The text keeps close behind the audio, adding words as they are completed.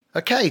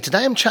Okay,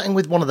 today I'm chatting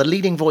with one of the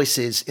leading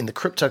voices in the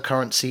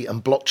cryptocurrency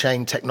and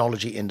blockchain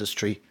technology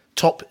industry,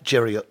 Top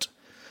Jiriut.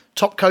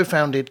 Top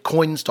co-founded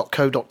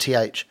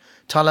coins.co.th,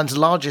 Thailand's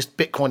largest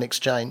Bitcoin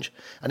exchange,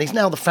 and he's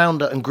now the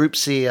founder and group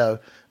CEO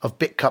of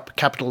BitCup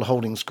Capital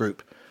Holdings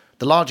Group,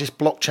 the largest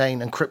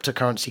blockchain and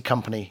cryptocurrency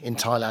company in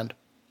Thailand.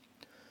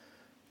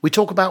 We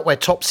talk about where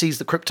Top sees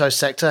the crypto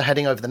sector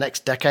heading over the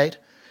next decade,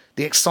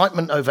 the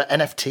excitement over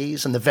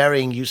NFTs and the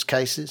varying use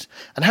cases,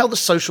 and how the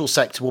social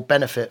sector will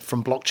benefit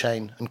from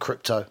blockchain and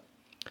crypto.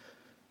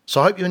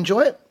 So I hope you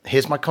enjoy it.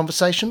 Here's my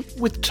conversation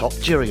with Top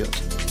Jiriut.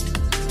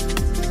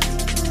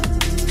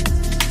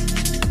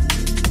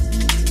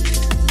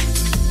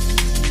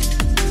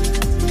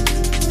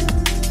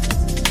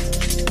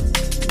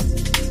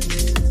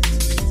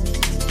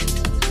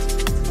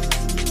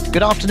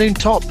 Good afternoon,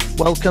 Top.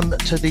 Welcome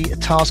to the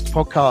Task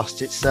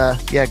Podcast. It's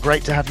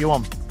great to have you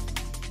on.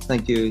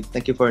 Thank you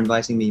for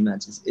inviting me,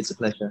 Matt. It's a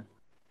pleasure.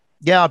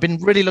 Yeah, I've been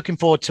really looking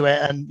forward to it,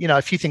 and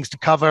a few things to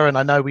cover. And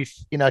I know we've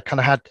kind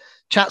of had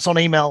chats on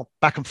email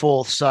back and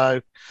forth.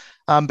 So,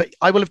 but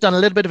I will have done a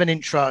little bit of an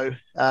intro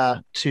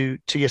to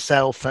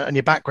yourself and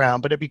your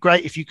background. But it'd be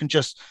great if you can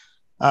just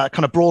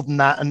kind of broaden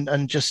that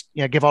and just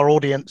give our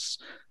audience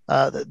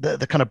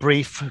the kind of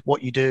brief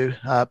what you do,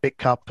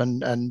 BitCup,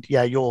 and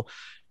your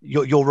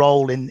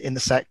role in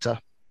the sector.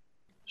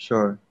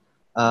 Sure.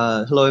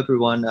 Hello,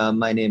 everyone.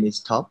 My name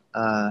is Top.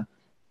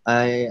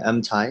 I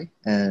am Thai,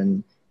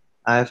 and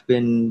I've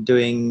been in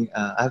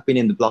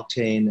the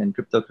blockchain and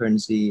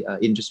cryptocurrency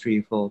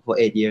industry for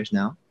 8 years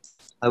now.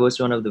 I was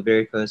one of the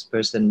very first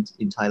persons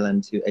in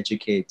Thailand to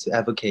advocate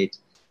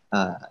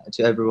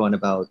to everyone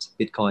about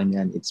Bitcoin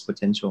and its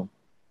potential.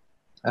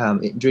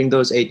 During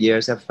those 8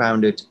 years, I've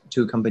founded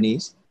 2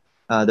 companies.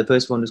 The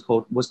first one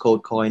was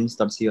called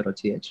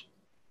coins.co.th.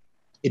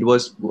 It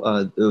was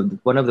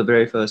one of the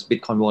very first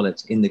Bitcoin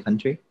wallets in the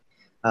country.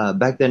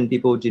 Back then,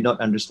 people did not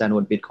understand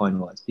what Bitcoin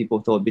was.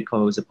 People thought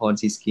Bitcoin was a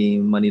Ponzi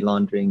scheme, money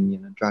laundering,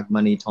 drug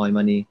money, toy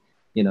money.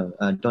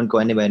 Don't go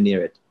anywhere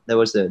near it. That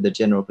was the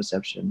general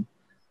perception.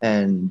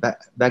 And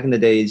back in the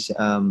days,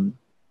 a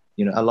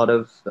lot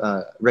of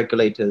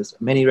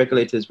many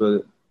regulators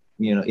were,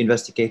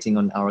 investigating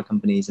on our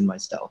companies and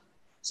myself.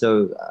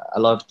 So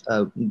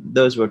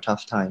those were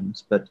tough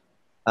times. But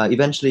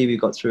eventually, we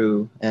got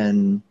through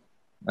and.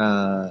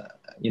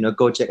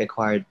 Gojek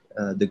acquired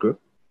the group,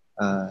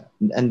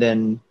 and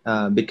then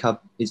BitCup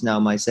is now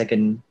my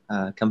second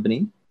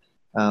company.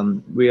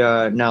 We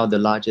are now the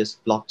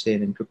largest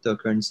blockchain and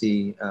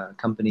cryptocurrency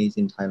companies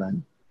in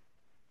Thailand.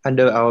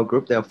 Under our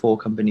group, there are 4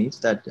 companies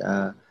that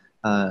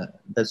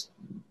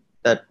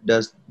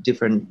does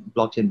different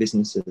blockchain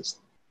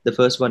businesses. The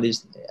first one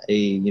is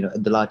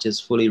the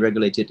largest fully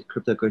regulated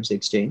cryptocurrency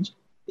exchange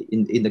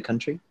in the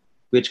country,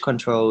 which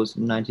controls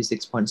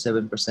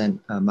 96.7%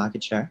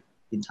 market share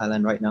in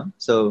Thailand right now.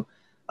 So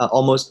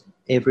almost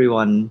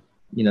everyone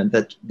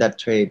that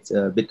trades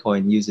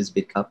Bitcoin uses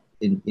BitCup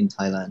in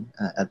Thailand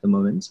at the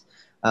moment.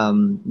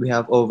 We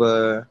have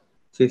over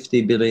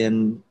 50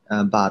 billion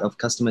baht of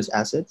customers'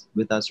 assets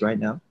with us right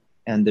now,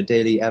 and the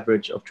daily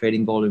average of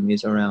trading volume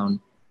is around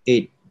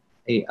 8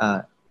 billion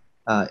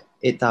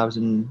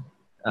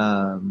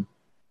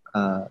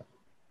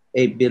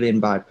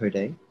baht per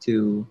day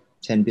to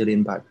 10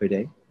 billion baht per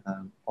day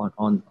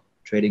on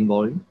trading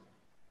volume.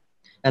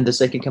 And the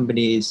second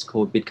company is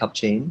called BitCup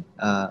Chain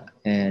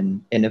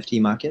and NFT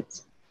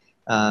Markets.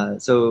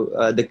 So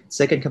the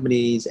second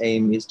company's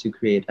aim is to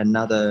create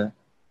another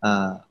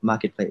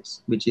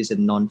marketplace, which is a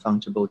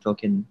non-fungible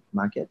token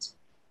market.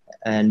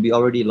 And we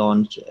already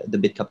launched the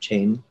BitCup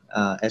Chain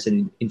as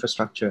an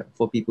infrastructure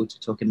for people to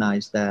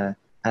tokenize their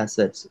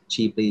assets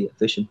cheaply,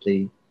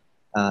 efficiently.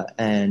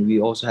 And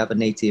we also have a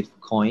native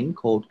coin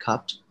called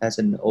Cup as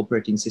an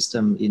operating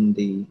system in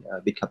the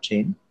BitCup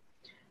Chain.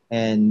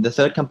 And the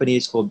third company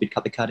is called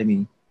BitCup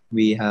Academy.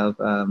 We have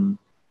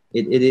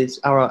it is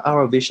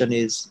our vision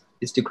is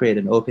to create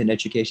an open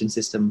education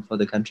system for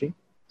the country.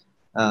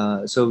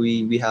 So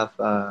we have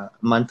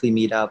monthly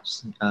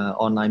meetups,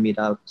 online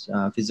meetups,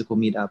 physical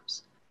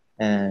meetups,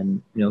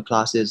 and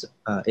classes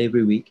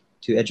every week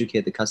to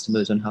educate the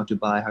customers on how to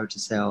buy, how to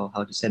sell,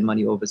 how to send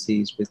money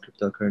overseas with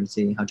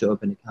cryptocurrency, how to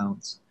open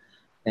accounts.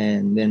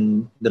 And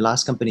then the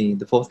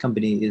fourth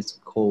company is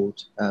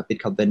called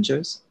BitCup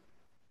Ventures.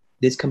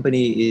 This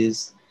company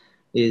is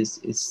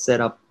set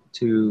up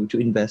to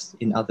invest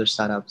in other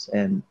startups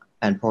and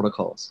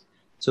protocols.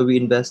 So we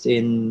invest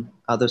in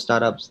other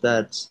startups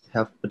that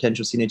have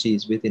potential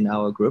synergies within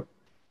our group.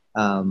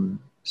 So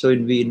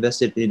we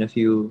invested in a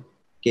few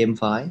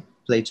GameFi,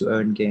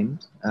 play-to-earn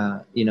games,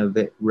 in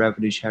a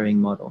revenue sharing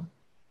model.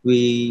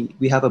 We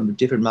have a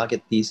different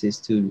market thesis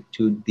to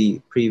the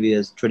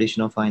previous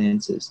traditional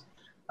finances,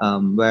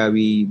 where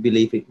we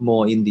believe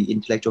more in the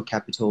intellectual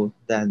capital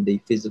than the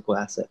physical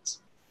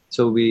assets.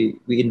 So we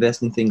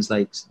invest in things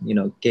like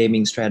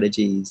gaming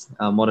strategies.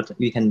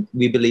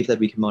 We believe that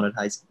we can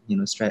monetize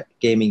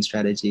gaming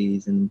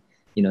strategies and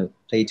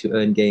play to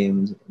earn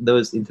games.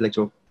 Those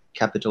intellectual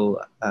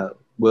capital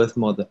worth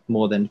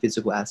more than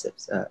physical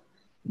assets.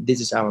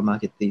 This is our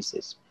market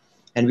thesis.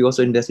 and we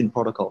also invest in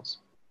protocols.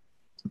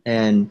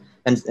 And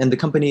the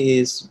company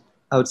is,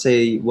 I would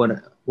say,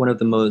 one of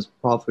the most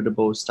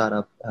profitable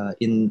startup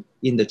in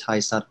the Thai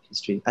startup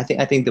history. I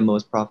think the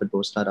most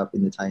profitable startup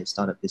in the Thai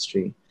startup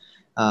history.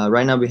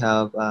 Right now we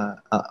have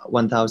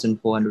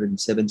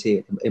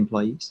 1,478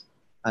 employees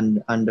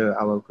under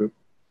our group,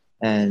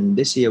 and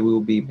this year we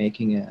will be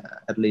making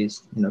at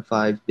least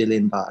 5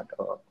 billion baht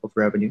of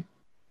revenue,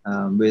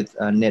 with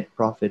a net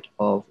profit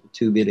of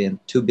 2 billion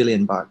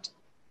baht,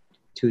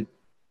 2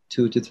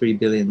 to 3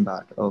 billion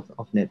baht of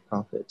net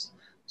profits.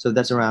 So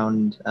that's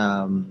around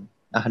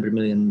 $100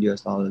 million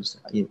US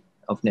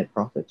of net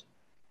profit.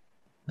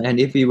 And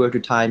if we were to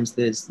times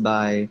this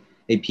by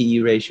a PE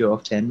ratio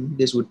of 10,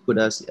 this would put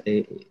us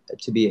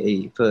to be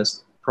a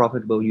first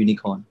profitable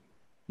unicorn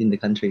in the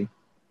country.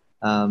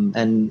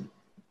 And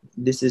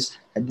this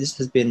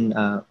has been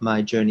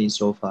my journey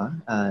so far.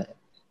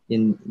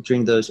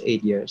 During those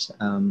 8 years,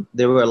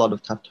 there were a lot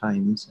of tough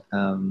times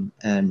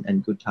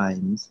and good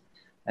times,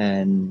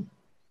 and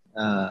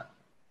now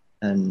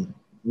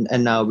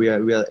we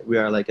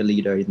are like a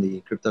leader in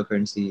the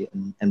cryptocurrency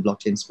and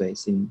blockchain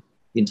space in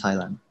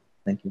Thailand.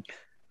 Thank you.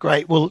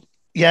 Great. Well,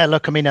 yeah,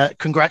 look, I mean,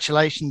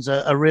 congratulations,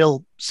 a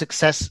real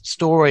success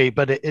story,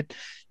 but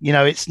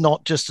it's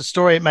not just a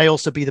story. It may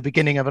also be the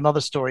beginning of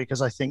another story,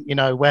 because I think,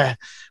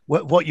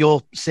 what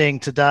you're seeing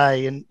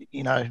today, and,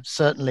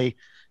 certainly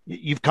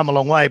you've come a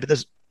long way, but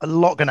there's a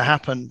lot going to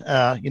happen,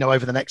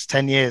 over the next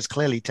 10 years,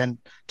 clearly 10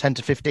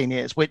 to 15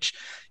 years, which,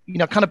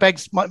 kind of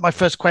begs my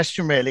first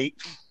question, really.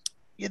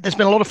 There's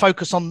been a lot of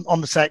focus on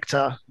the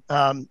sector,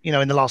 in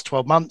the last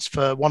 12 months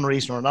for one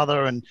reason or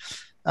another. And,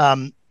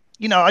 I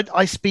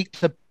speak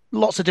to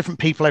lots of different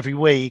people every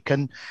week,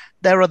 and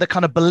there are the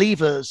kind of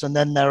believers, and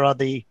then there are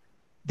the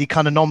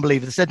kind of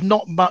non-believers. There's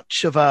not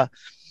much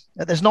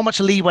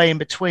leeway in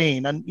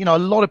between. And, a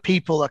lot of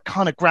people are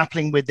kind of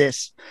grappling with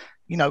this,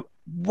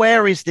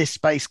 where is this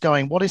space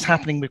going? What is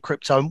happening with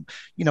crypto?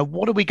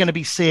 What are we going to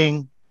be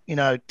seeing,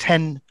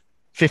 10,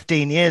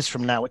 15 years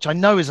from now, which I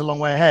know is a long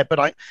way ahead,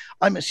 but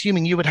I'm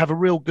assuming you would have a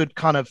real good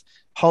kind of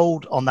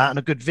hold on that and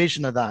a good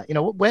vision of that.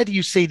 Where do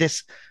you see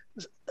this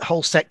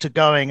whole sector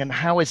going, and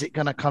how is it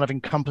going to kind of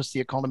encompass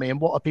the economy,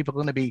 and what are people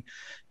going to be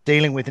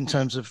dealing with in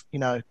terms of,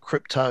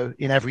 crypto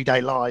in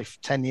everyday life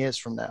 10 years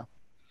from now?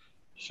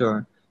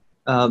 Sure.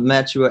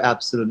 Matt, you were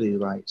absolutely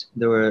right.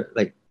 There were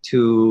like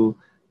two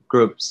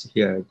groups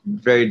here,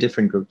 very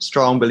different groups,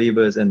 strong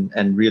believers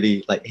and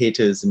really like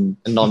haters and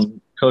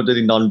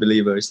totally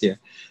non-believers here.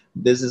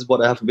 This is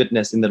what I have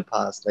witnessed in the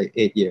past like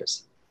 8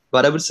 years.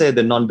 But I would say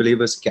the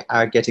non-believers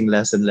are getting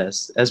less and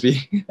less as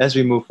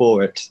we move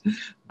forward.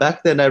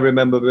 Back then, I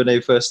remember when I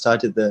first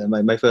started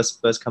my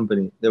first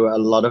company, there were a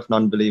lot of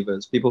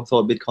non-believers. People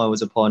thought Bitcoin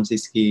was a Ponzi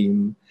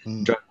scheme,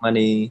 drug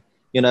money.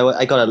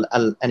 I got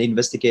an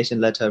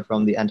investigation letter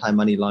from the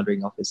anti-money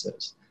laundering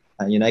officers.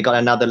 I got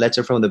another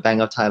letter from the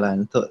Bank of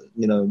Thailand.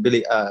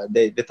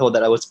 They thought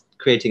that I was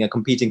creating a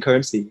competing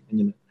currency,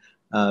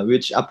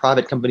 which a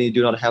private company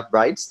do not have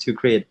rights to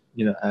create,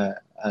 a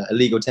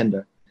legal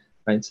tender,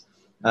 right?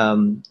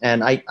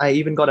 And I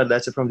even got a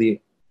letter from the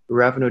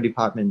revenue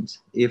department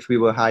if we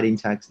were hiding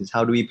taxes.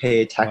 How do we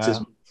pay taxes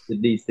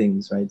with these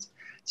things, right?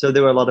 So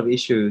there were a lot of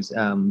issues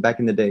back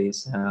in the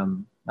days.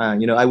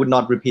 I would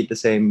not repeat the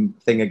same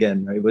thing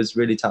again. Right? It was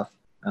really tough.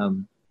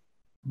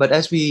 But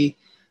as we,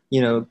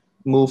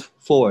 move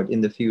forward in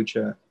the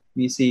future,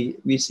 we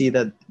see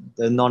that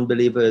the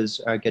non-believers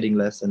are getting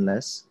less and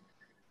less.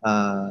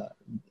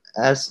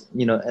 As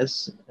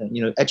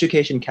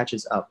education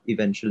catches up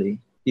eventually.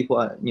 People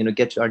are,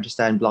 get to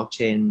understand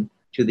blockchain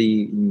to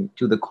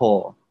the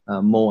core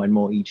more and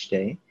more each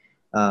day.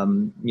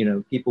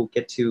 People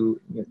get to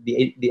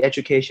the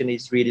education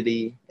is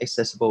really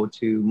accessible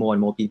to more and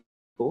more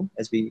people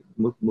as we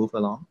move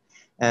along.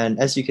 And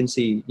as you can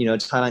see,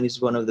 Thailand is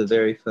one of the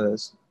very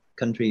first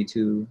country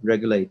to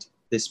regulate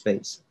this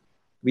space.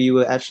 We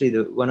were actually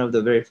one of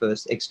the very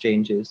first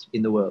exchanges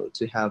in the world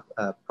to have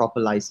a proper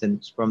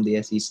license from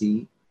the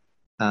SEC,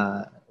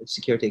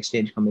 Security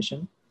Exchange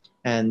Commission.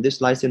 And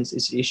this license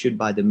is issued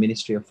by the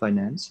Ministry of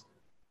Finance.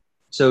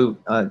 So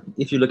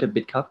if you look at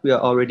BitCup, we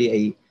are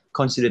already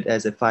considered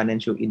as a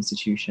financial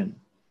institution,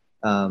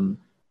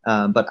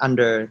 but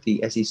under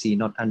the SEC,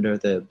 not under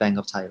the Bank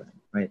of Thailand,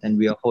 right? And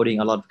we are holding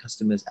a lot of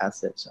customers'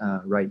 assets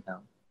right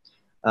now.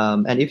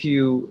 And if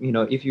you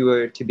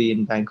were to be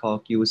in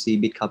Bangkok, you will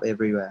see BitCup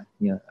everywhere,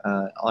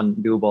 on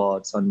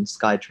billboards, on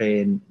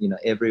SkyTrain,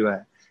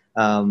 everywhere.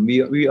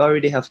 We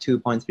already have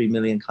 2.3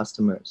 million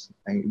customers.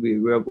 Right?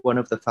 We're one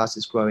of the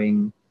fastest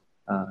growing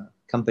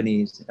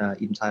companies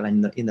in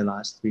Thailand in the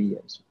last 3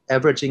 years,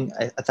 averaging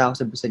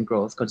 1,000%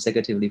 growth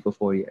consecutively for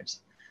 4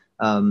 years.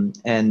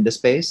 And the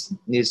space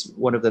is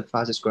one of the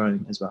fastest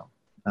growing as well.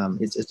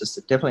 It's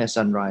definitely a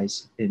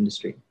sunrise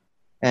industry.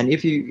 And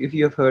if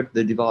you have heard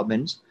the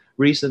developments,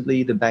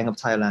 recently the Bank of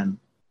Thailand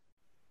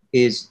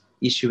is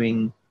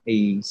issuing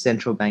a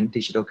central bank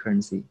digital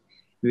currency,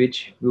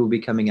 which will be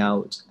coming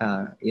out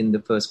in the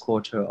first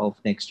quarter of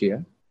next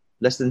year,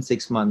 less than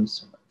 6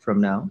 months from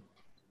now.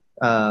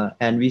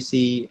 And we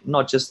see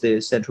not just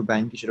the central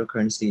bank digital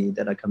currency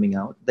that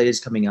is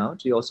coming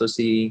out. We also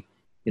see,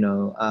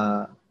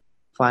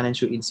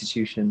 financial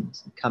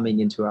institutions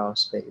coming into our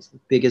space.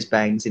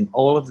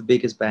 All of the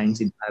biggest banks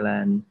in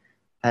Thailand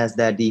has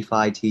their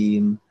DeFi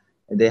team.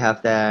 They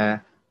have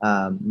their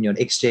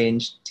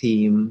exchange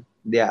team.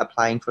 They are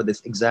applying for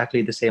this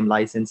exactly the same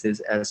licenses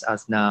as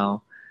us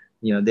now.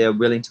 They're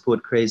willing to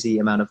put crazy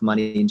amount of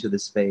money into the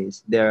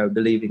space. They're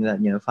believing that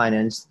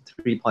finance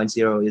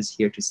 3.0 is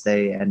here to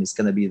stay and it's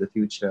going to be the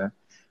future.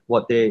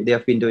 What they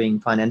have been doing,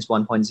 finance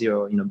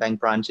 1.0, bank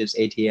branches,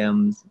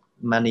 ATMs,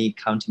 money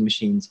counting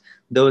machines,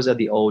 those are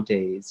the old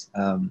days,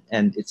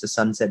 and it's a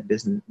sunset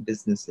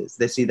businesses.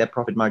 They see their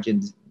profit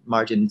margins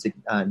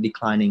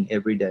declining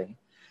every day,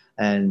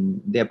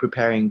 and they're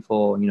preparing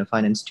for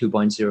finance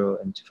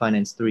 2.0 and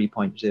finance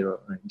 3.0,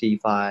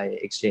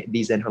 DeFi,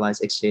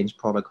 decentralized exchange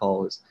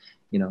protocols,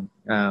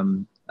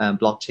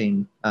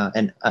 blockchain,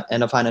 and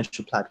a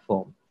financial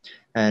platform.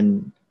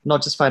 And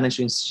not just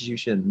financial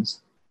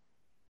institutions,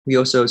 we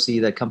also see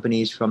that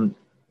companies from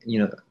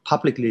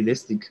publicly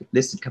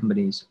listed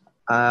companies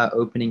are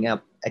opening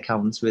up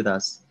accounts with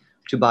us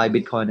to buy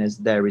Bitcoin as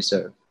their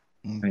reserve.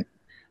 Right?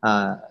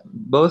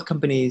 Both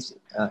companies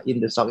in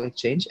the stock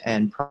exchange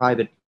and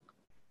private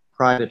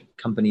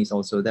companies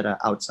also that are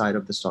outside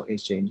of the stock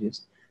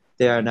exchanges,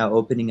 they are now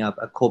opening up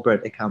a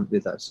corporate account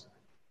with us.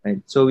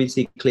 Right? So we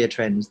see clear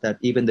trends that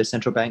even the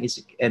central bank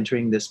is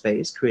entering the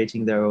space,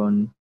 creating their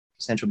own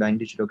central bank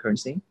digital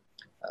currency.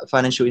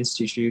 Financial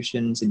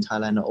institutions in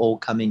Thailand are all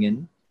coming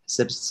in,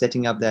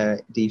 setting up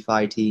their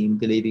DeFi team,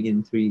 believing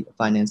in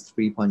finance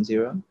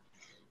 3.0.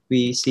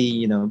 We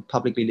see,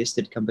 publicly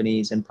listed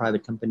companies and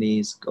private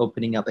companies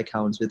opening up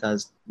accounts with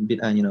us,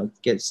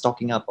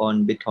 stocking up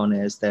on Bitcoin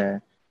as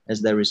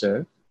their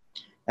reserve.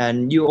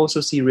 And you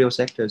also see real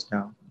sectors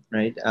now,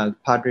 right?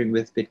 Partnering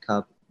with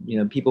BitCup,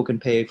 people can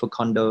pay for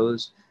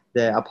condos,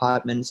 their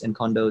apartments and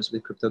condos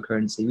with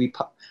cryptocurrency.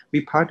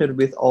 We partnered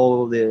with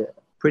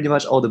pretty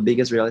much all the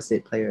biggest real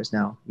estate players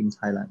now in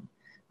Thailand.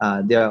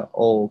 They are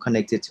all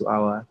connected to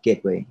our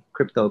gateway,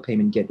 crypto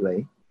payment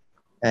gateway.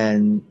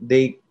 And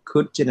they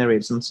could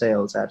generate some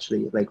sales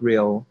actually, like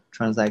real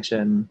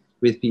transaction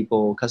with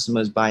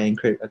customers buying,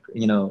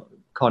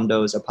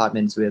 condos,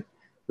 apartments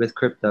with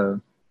crypto.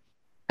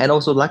 And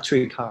also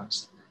luxury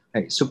cars,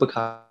 like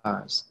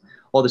supercars.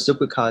 All the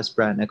supercars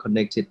brand are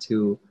connected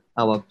to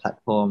our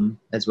platform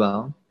as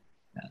well.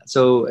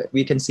 So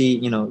we can see,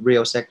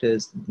 real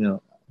sectors,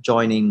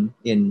 joining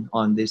in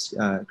on this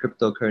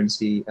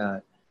cryptocurrency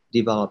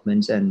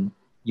developments and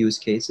use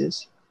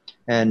cases.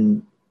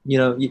 And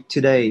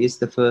today is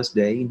the first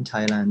day in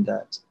Thailand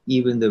that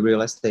even the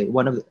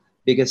one of the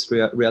biggest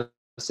real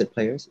estate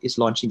players, is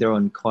launching their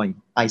own coin,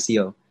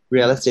 ICO,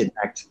 real estate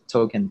backed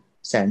token,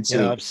 Sansui.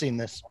 Yeah, I've seen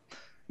this.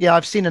 Yeah,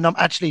 I've seen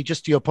actually,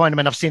 just to your point,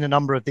 I've seen a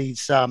number of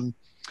these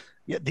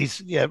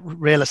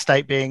real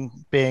estate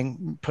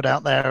being put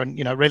out there, and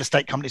real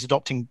estate companies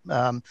adopting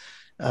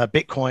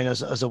Bitcoin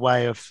as a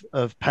way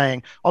of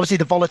paying. Obviously,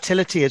 the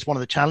volatility is one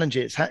of the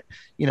challenges.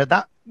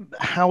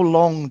 How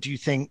long do you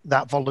think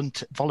that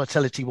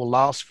volatility will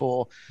last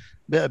for?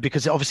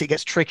 Because obviously it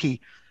gets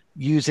tricky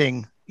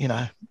using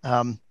a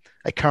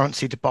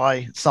currency to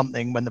buy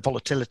something when the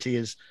volatility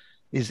is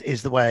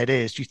the way it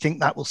is. Do you think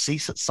that will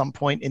cease at some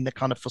point in the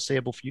kind of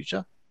foreseeable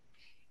future?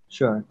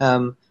 Sure.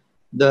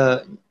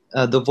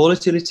 The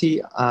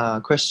volatility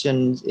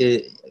question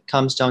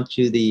comes down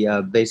to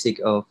the basic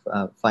of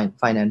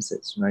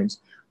finances, right?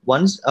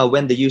 Once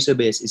when the user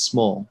base is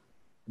small,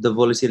 the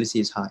volatility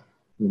is high.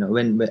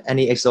 When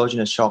any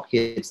exogenous shock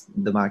hits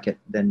the market,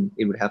 then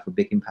it would have a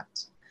big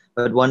impact.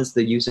 But once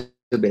the user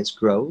base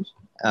grows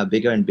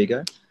bigger and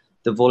bigger,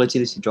 the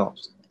volatility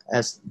drops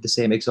as the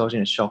same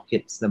exogenous shock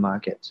hits the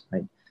market,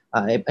 right?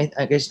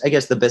 I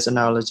guess the best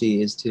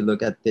analogy is to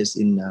look at this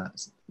in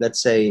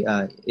let's say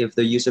if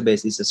the user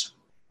base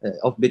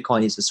of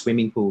Bitcoin is a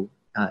swimming pool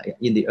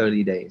in the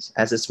early days,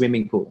 as a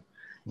swimming pool.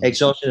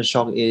 Exogenous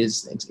shock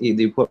is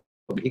the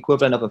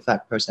equivalent of a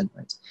fat person,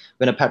 right?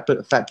 When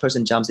a fat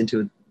person jumps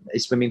into a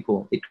swimming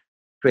pool, it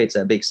creates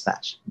a big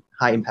splash,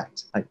 high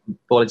impact, like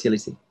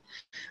volatility.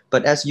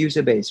 But as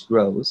user base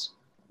grows,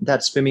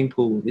 that swimming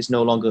pool is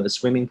no longer a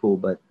swimming pool,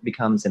 but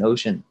becomes an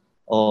ocean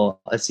or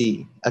a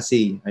sea,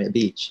 right, a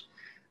beach.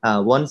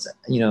 Once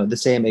the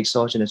same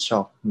exogenous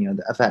shock,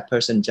 a fat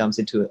person jumps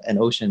into an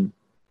ocean,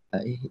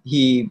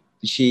 she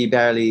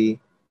barely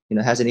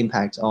has an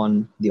impact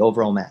on the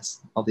overall mass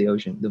of the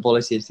ocean. The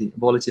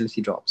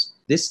volatility drops.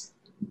 This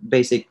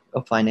basic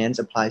of finance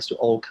applies to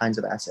all kinds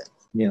of assets.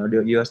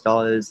 The US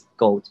dollars,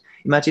 gold.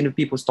 Imagine if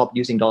people stop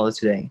using dollars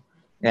today,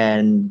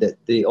 and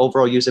the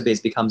overall user base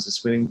becomes a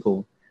swimming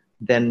pool.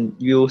 Then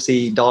you'll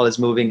see dollars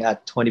moving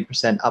at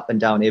 20% up and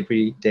down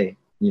every day.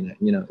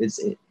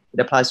 It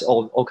applies to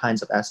all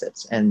kinds of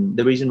assets. And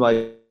the reason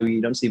why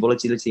we don't see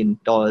volatility in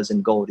dollars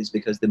and gold is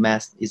because the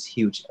mass is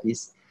huge.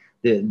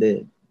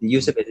 The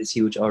user base is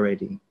huge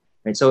already.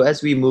 Right? So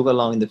as we move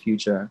along in the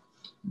future,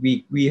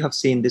 we have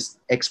seen this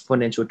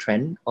exponential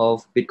trend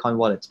of Bitcoin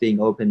wallets being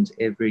opened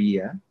every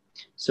year.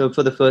 So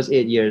for the first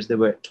 8 years, there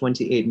were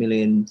 28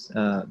 million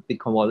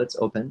Bitcoin wallets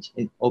opened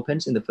in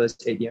the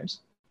first 8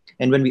 years.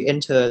 And when we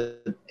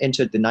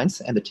entered the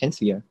ninth and the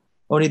 10th year,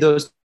 only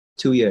those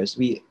 2 years,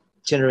 we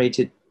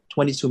generated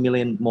 22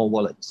 million more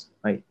wallets,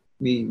 right?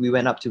 We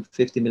went up to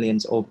 50 million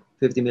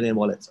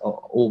wallets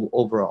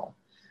overall,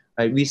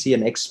 right? We see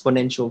an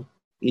exponential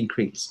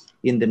increase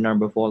in the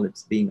number of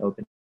wallets being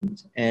opened.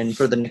 And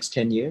for the next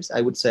 10 years,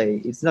 I would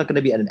say it's not going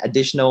to be an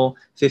additional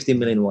 50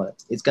 million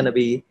wallets. It's going to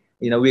be,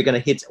 we're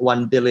going to hit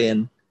 1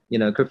 billion,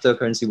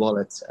 cryptocurrency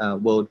wallets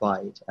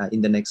worldwide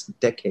in the next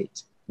decade,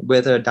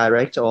 whether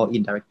direct or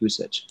indirect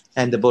usage.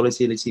 And the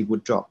volatility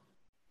would drop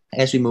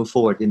as we move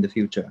forward in the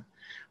future.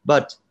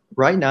 But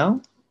right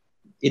now,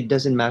 it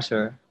doesn't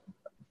matter.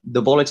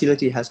 The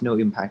volatility has no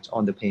impact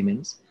on the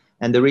payments.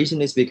 And the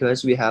reason is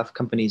because we have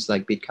companies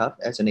like BitCup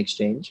as an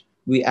exchange.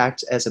 We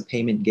act as a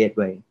payment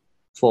gateway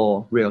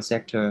for real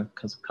sector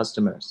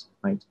customers,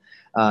 right?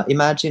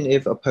 Imagine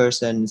if a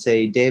person,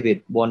 say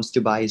David, wants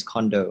to buy his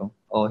condo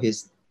or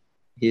his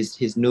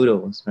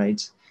noodles,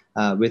 right?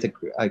 With a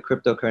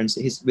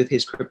cryptocurrency, with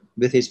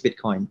his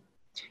Bitcoin.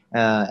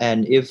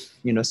 And if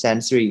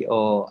Sansri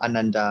or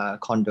Ananda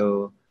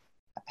Condo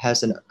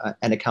has an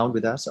account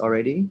with us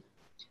already,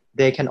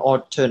 they can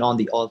turn on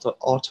the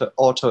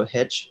auto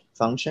hedge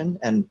function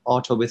and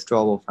auto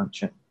withdrawal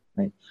function.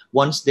 Right?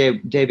 Once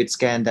David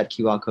scanned that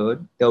QR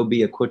code, there will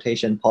be a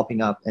quotation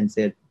popping up and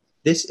said,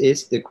 "This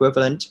is the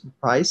equivalent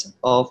price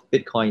of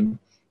Bitcoin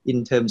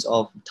in terms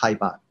of Thai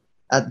baht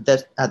at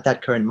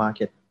that current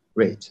market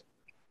rate."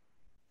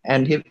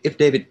 And if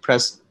David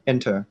pressed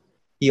enter,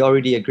 he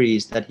already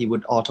agrees that he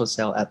would auto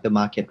sell at the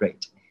market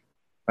rate,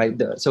 right?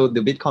 So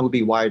the Bitcoin would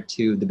be wired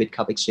to the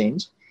BitCup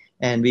exchange,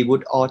 and we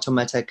would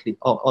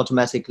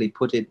automatically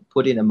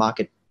put in a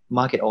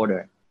market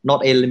order,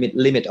 not a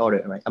limit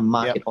order, right? A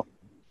market order,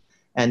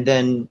 and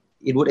then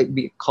it would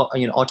be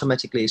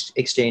automatically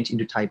exchanged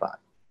into Thai baht.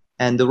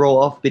 And the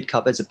role of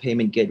BitCup as a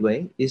payment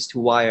gateway is to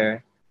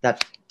wire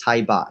that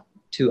Thai baht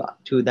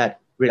to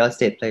that real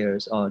estate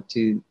players or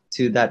to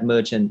that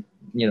merchant,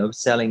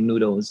 selling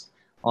noodles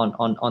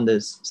on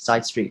this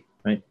side street,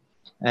 right?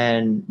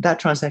 And that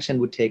transaction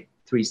would take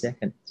 3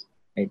 seconds,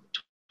 right?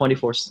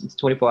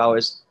 24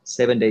 hours,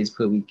 7 days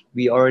per week.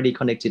 We already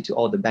connected to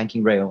all the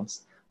banking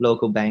rails,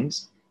 local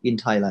banks in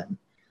Thailand.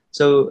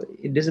 So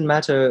it doesn't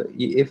matter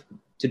if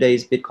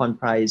today's Bitcoin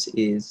price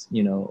is,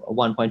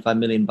 1.5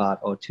 million baht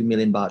or 2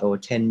 million baht or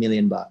 10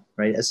 million baht,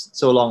 right?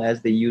 So long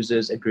as the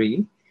users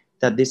agree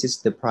that this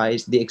is the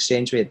price, the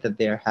exchange rate that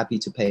they're happy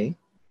to pay,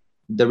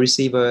 the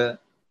receiver,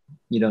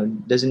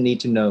 doesn't need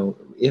to know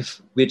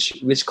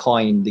which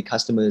coin the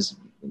customers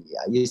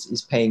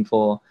is paying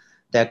for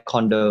their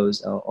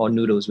condos or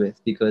noodles with,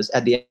 because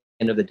at the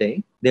end of the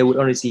day, they would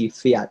only see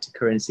fiat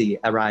currency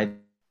arriving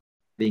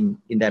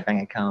in their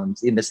bank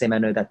accounts in the same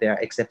manner that they are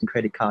accepting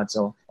credit cards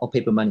or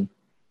paper money.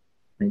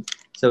 Right?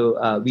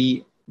 So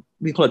we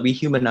call it, we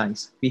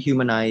humanize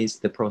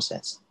the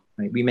process.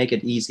 Right? We make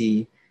it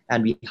easy,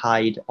 and we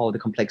hide all the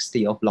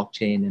complexity of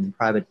blockchain and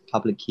private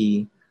public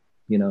key,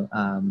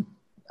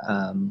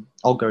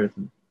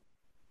 algorithm.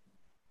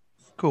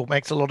 Cool,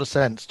 makes a lot of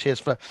sense. Cheers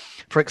for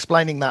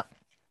explaining that.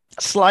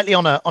 Slightly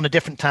on a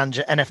different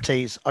tangent,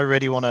 NFTs. I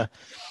really want to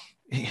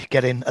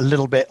get in a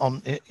little bit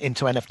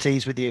into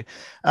NFTs with you.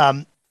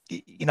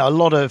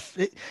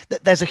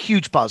 There's a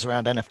huge buzz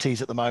around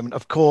NFTs at the moment.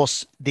 Of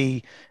course,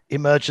 the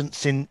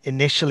emergence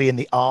initially in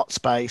the art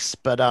space,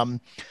 but and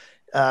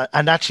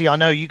actually, I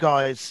know you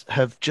guys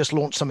have just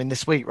launched something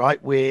this week,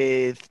 right?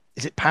 With,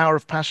 is it Power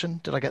of Passion?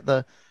 Did I get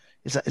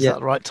is that the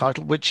right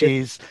title? Which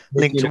is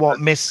linked to what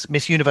Miss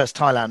Universe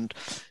Thailand.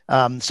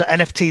 So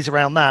NFTs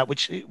around that,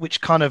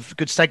 which kind of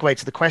good segue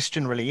to the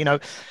question, really.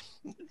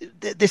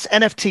 This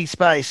NFT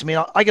space. I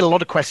mean, I get a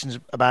lot of questions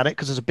about it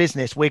because as a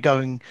business, we're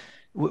going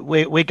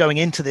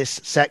into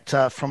this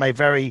sector from a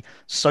very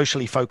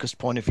socially focused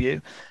point of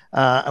view,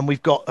 and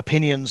we've got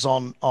opinions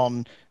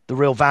on the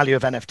real value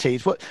of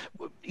NFTs.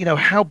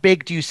 How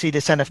big do you see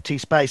this NFT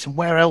space, and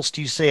where else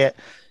do you see it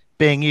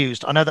being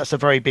used? I know that's a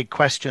very big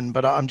question,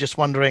 but I'm just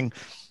wondering,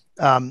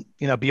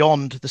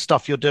 beyond the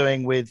stuff you're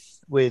doing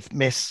with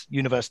Miss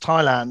Universe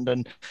Thailand,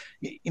 and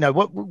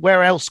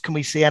where else can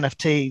we see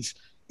NFTs?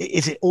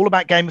 Is it all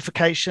about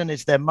gamification?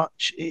 Is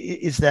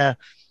there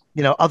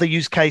other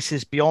use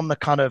cases beyond the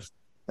kind of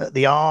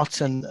the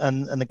art and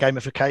the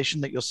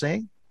gamification that you're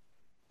seeing?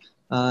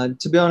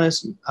 To be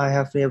honest, I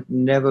have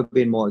never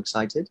been more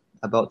excited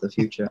about the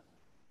future.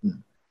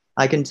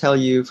 I can tell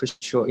you for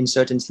sure, in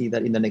certainty,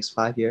 that in the next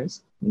 5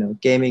 years,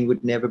 gaming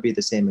would never be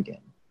the same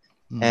again.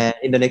 And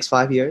in the next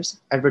 5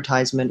 years,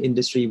 advertisement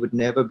industry would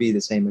never be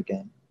the same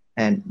again.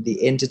 And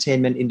the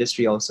entertainment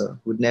industry also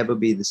would never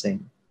be the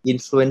same.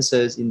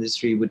 Influencers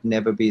industry would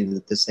never be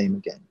the same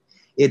again.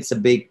 It's a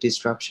big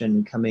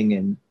disruption coming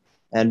in.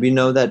 And we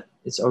know that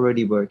it's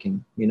already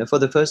working. For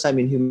the first time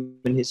in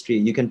human history,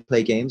 you can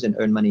play games and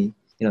earn money,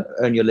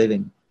 earn your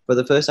living. For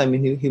the first time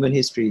in human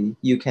history,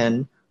 you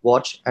can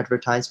watch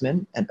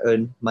advertisement and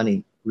earn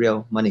money,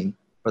 real money,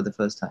 for the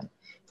first time.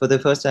 For the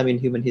first time in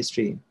human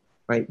history,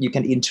 right? You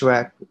can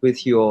interact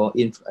with your,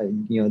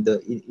 the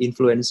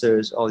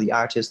influencers or the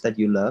artists that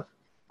you love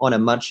on a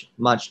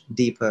much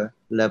deeper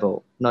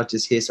level, not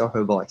just his or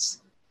her voice.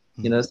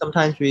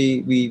 Sometimes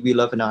we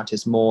love an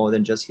artist more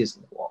than just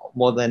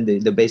more than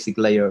the basic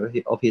layer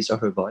of his or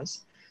her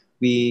voice.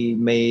 We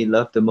may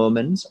love the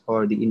moments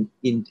or the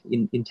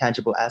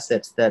intangible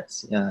assets that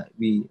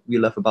we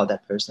love about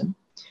that person.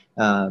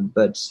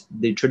 But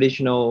the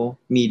traditional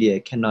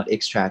media cannot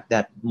extract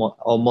that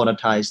or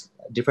monetize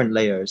different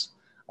layers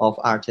of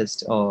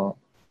artists or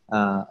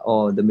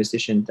the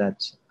musician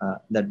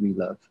that we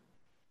love.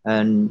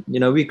 And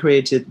we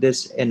created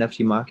this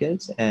NFT market,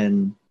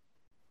 and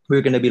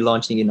we're going to be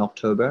launching in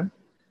October.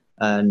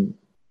 And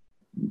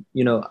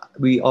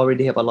we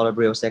already have a lot of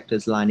real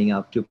sectors lining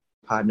up to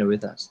partner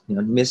with us.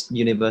 Miss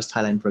Universe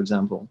Thailand, for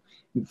example.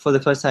 For the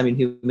first time in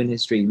human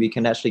history, we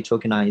can actually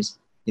tokenize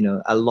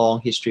a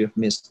long history of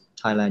Miss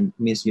Thailand,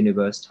 Miss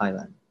Universe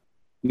Thailand.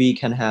 We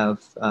can have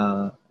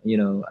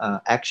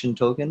action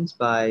tokens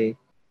by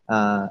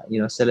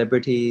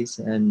celebrities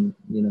and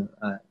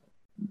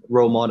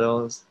role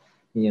models.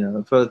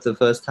 For the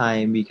first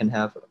time, we can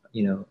have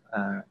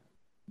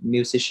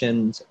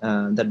musicians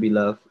that we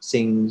love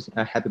sing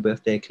a happy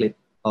birthday clip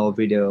or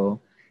video,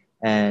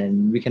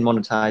 and we can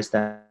monetize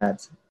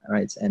that,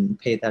 right? And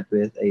pay that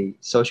with a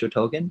social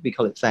token. We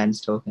call it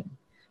fans token.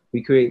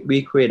 We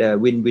create a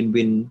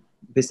win-win-win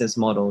business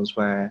models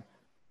where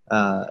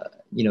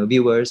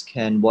viewers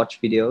can watch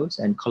videos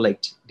and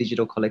collect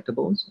digital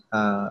collectibles,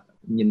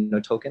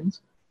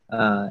 tokens,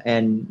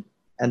 and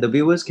the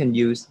viewers can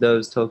use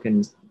those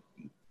tokens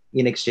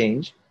in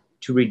exchange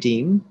to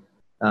redeem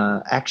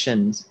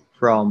actions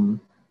from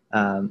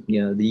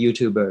the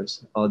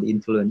YouTubers or the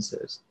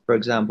influencers. For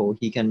example,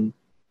 the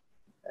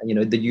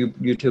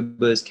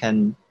YouTubers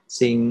can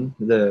sing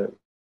the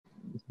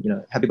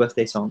happy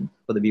birthday song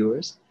for the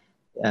viewers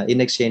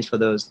in exchange for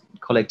those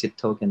collected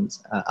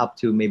tokens, up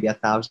to maybe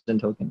 1,000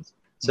 tokens,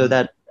 so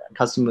that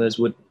customers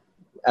would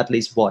at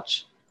least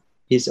watch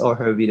his or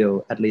her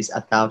video at least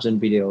 1,000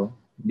 video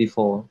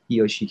before he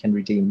or she can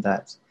redeem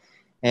that.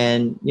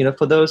 And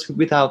for those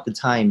without the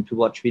time to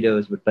watch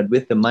videos but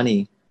with the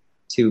money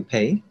to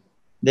pay,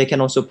 they can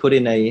also put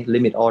in a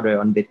limit order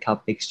on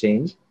BitCup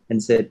exchange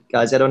and said,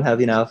 guys, I don't have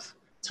enough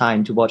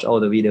time to watch all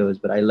the videos,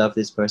 but I love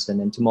this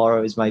person, and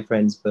tomorrow is my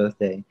friend's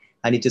birthday.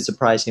 I need to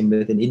surprise him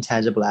with an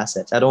intangible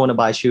asset. I don't want to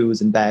buy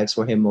shoes and bags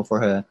for him or for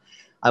her.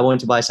 I want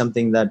to buy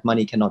something that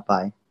money cannot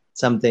buy,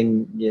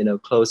 something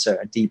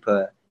closer,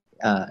 deeper,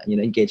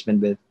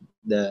 engagement with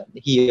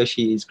he or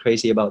she is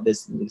crazy about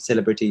this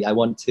celebrity. I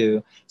want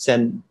to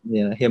send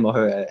him or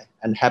her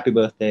a happy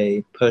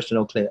birthday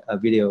personal clip, a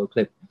video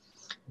clip,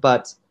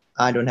 but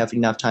I don't have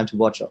enough time to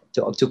watch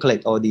to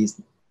collect all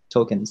these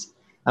tokens.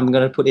 I'm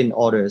going to put in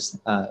orders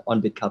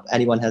on BitCup.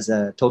 Anyone has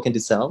a token to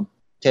sell,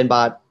 10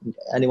 baht.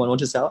 Anyone want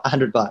to sell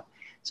 100 baht?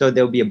 So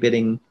there'll be a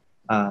bidding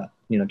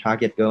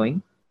target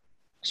going.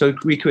 So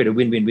we create a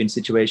win-win-win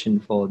situation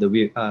for the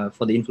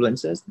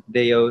influencers.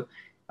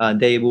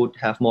 They would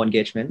have more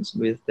engagements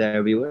with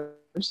their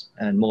viewers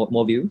and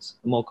more views,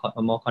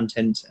 more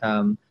content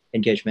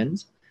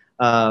engagements.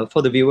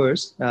 For the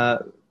viewers,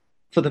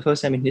 for the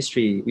first time in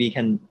history, we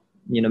can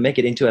make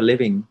it into a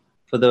living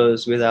for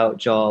those without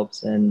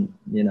jobs, and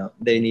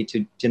they need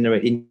to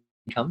generate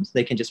incomes.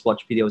 They can just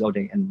watch videos all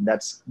day, and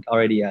that's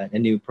already a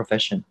new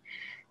profession.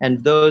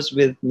 And those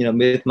with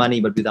with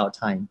money but without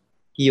time,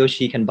 he or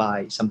she can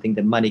buy something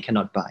that money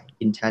cannot buy,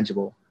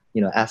 intangible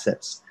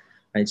assets.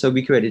 Right, so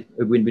we created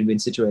a win-win-win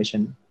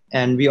situation,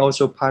 and we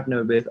also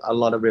partner with a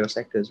lot of real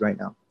sectors right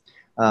now.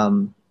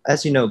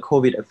 As you know,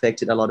 COVID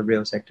affected a lot of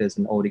real sectors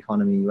in old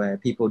economy, where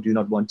people do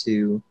not want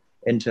to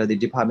enter the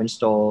department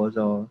stores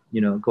or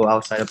go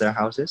outside of their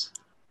houses.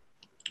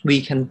 We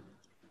can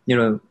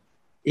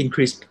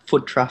increase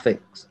foot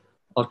traffic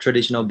of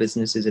traditional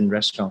businesses and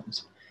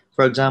restaurants.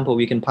 For example,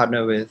 we can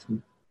partner with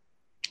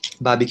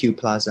Barbecue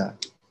Plaza,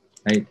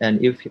 right?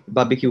 And if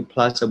Barbecue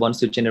Plaza wants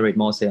to generate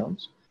more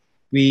sales,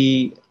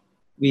 we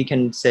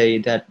can say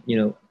that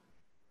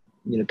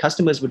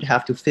customers would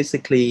have to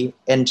physically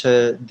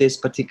enter this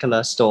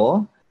particular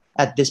store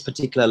at this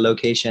particular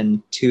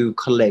location to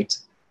collect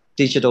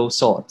digital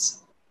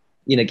swords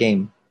in a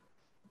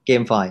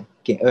GameFi,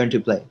 earn to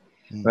play,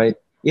 right?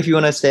 If you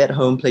want to stay at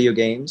home, play your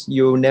games,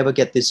 you'll never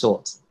get these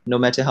swords, no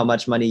matter how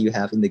much money you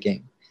have in the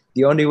game.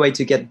 The only way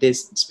to get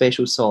this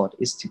special sword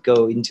is to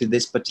go into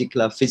this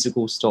particular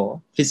physical store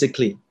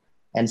physically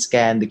and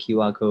scan the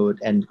QR code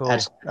and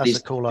that's a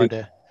cool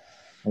idea.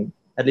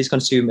 At least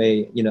consume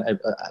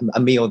a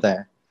meal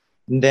there.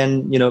 And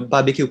then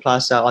Barbecue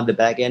Plaza on the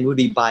back end would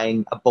be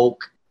buying a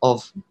bulk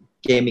of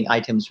gaming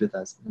items with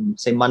us. And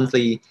say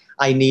monthly,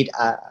 I need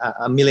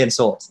a million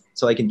swords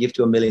so I can give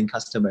to a million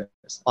customers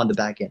on the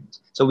back end.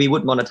 So we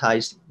would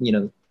monetize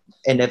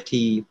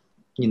NFT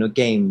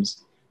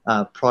games,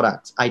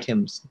 products,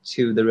 items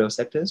to the real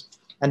sectors.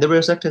 And the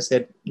real sector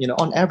said,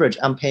 on average,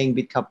 I'm paying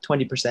BitCup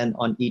 20%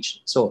 on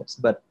each source,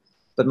 but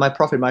my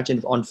profit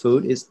margin on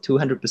food is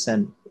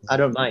 200%. I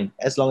don't mind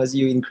as long as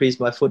you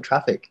increase my foot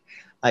traffic.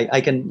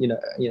 I can,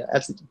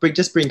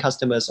 just bring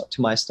customers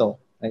to my store,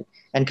 right?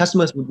 And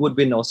customers would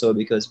win also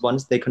because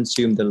once they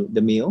consume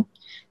the meal,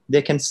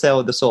 they can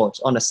sell the salt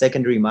on a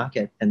secondary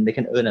market and they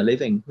can earn a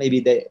living. Maybe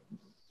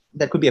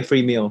that could be a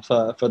free meal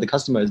for the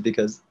customers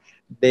because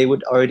they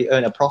would already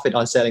earn a profit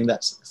on selling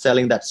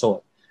that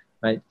salt,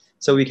 right?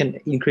 So we can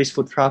increase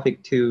foot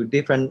traffic to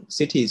different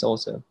cities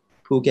also,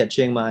 Phuket,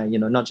 Chiang Mai,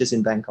 not just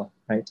in Bangkok,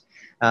 right?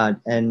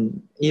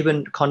 And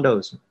even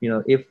condos,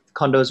 if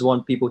condos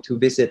want people to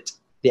visit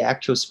the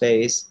actual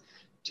space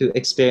to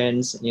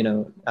experience,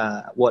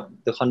 what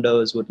the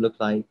condos would look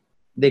like,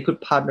 they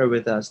could partner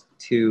with us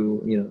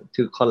to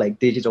collect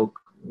digital,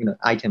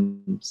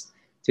 items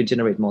to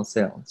generate more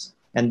sales.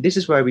 And this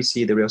is where we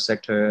see the real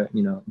sector,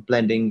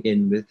 blending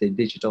in with the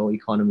digital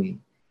economy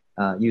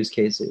use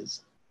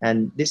cases.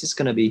 And this is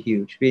going to be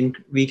huge.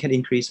 We can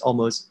increase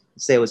almost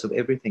sales of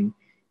everything.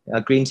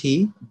 Green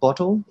tea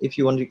bottle, if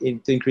you want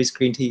to increase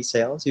green tea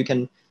sales, you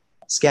can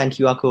scan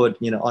QR code,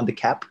 on the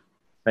cap,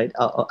 right,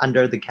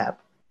 under the cap,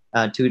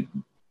 to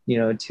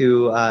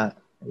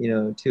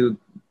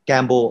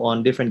gamble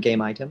on different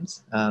game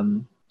items,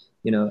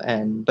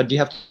 but you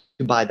have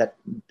to buy that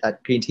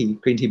green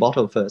tea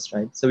bottle first,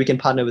 right? So we can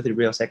partner with the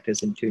real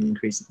sectors and to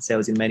increase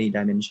sales in many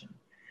dimensions.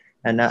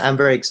 And I'm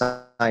very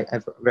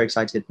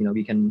excited.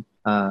 We can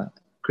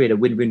create a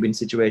win-win-win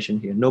situation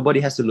here. Nobody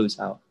has to lose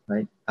out,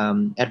 right?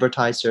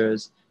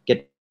 Advertisers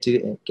get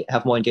to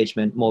have more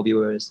engagement, more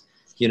viewers.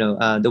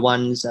 The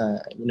ones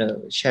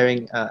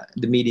sharing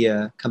the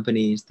media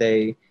companies,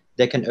 they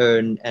can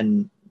earn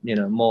and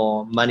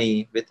more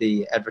money with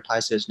the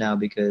advertisers now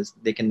because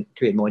they can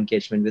create more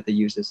engagement with the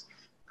users.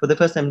 For the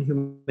first time in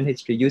human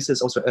history,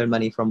 users also earn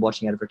money from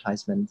watching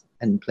advertisements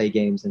and play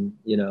games and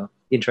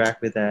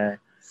interact with their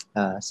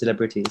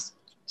celebrities.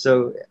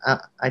 So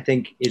I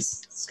think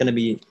it's going to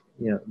be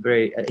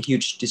a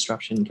huge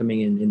disruption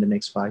coming in the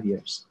next 5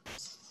 years.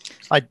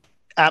 I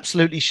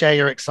absolutely share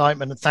your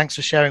excitement, and thanks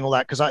for sharing all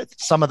that, because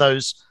some of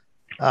those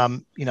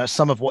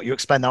some of what you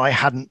explained now I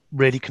hadn't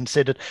really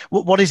considered.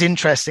 What is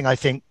interesting, I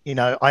think,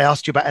 I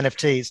asked you about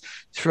NFTs.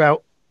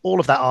 Throughout all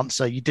of that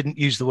answer, you didn't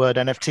use the word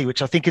NFT,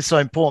 which I think is so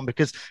important,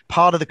 because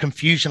part of the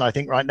confusion I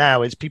think right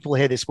now is people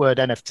hear this word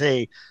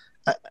NFT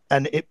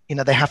and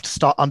they have to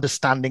start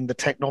understanding the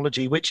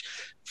technology, which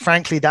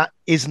frankly that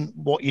isn't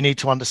what you need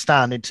to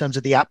understand in terms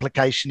of the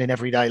application in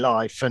everyday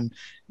life. And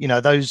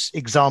those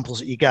examples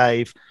that you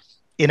gave,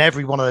 in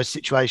every one of those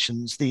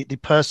situations, the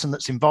person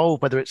that's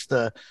involved, whether it's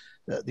the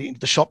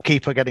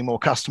shopkeeper getting more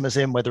customers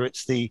in, whether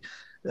it's the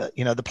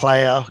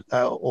player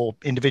or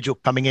individual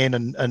coming in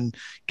and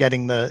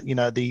getting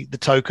the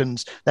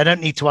tokens, they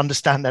don't need to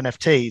understand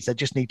NFTs. They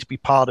just need to be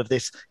part of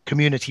this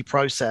community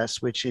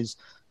process, which is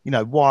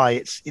why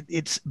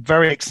it's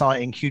very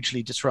exciting,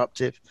 hugely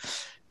disruptive.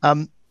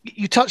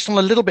 You touched on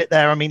a little bit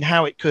there,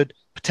 how it could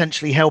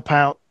potentially help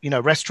out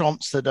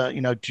restaurants that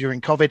are during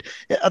COVID.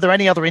 Are there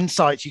any other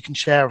insights you can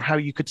share of how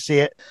you could see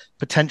it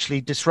potentially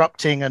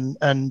disrupting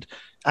and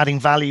adding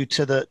value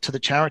to the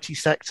charity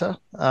sector,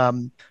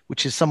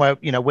 which is somewhere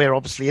we're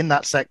obviously in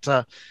that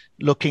sector,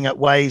 looking at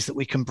ways that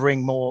we can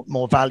bring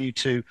more value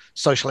to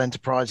social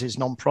enterprises,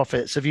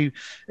 non-profits. Are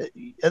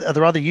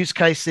there other use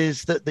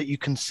cases that you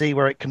can see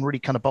where it can really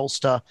kind of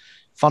bolster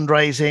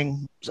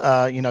fundraising,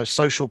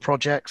 social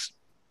projects?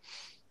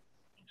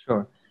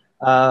 Sure.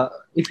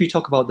 If we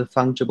talk about the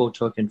fungible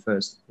token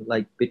first,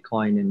 like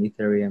Bitcoin and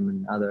Ethereum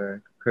and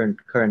other current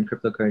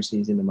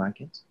cryptocurrencies in the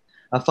market,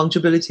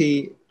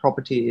 fungibility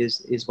property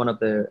is one of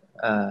the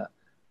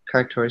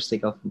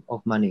characteristic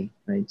of money,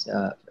 right?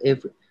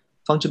 If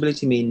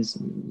fungibility means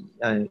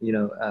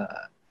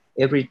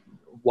every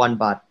 1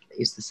 baht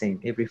is the same,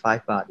 every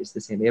 5 baht is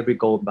the same, every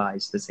gold bar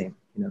is the same.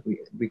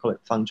 We call it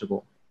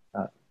fungible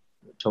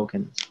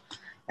tokens.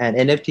 And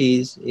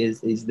NFTs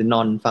is the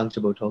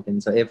non-fungible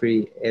token. So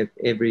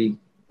every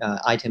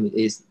item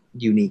is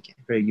unique,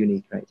 very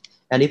unique, right?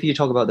 And if you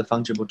talk about the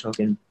fungible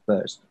token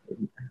first,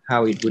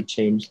 how it would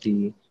change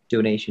the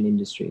donation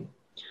industry.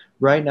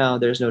 Right now,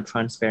 there's no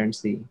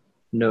transparency,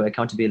 no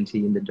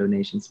accountability in the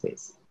donation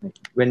space. Right?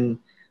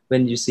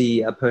 When you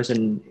see a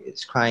person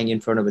is crying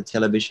in front of a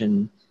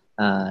television,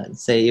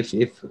 say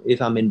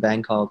if I'm in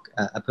Bangkok,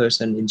 a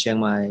person in Chiang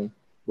Mai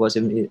was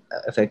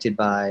affected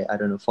by, I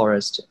don't know,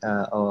 forest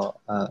or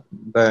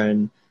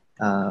burn,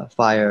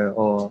 fire,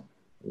 or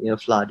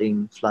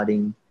flooding,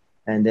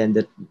 and then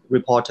the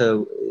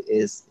reporter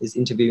is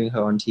interviewing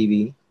her on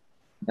TV.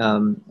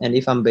 And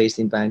if I'm based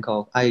in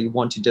Bangkok, I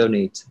want to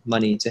donate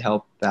money to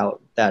help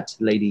out that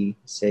lady,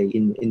 say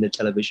in the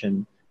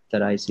television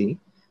that I see.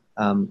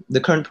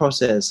 The current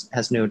process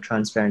has no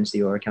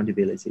transparency or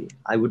accountability.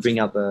 I would bring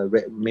up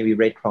maybe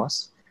Red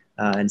Cross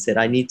and said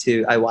I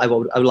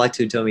would like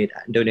to donate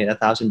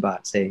 1,000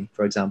 baht, say,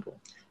 for example,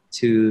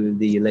 to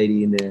the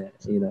lady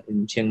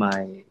in Chiang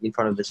Mai in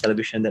front of the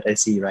television that I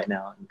see right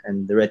now,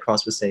 and the Red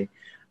Cross would say,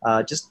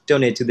 just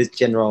donate to this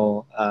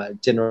general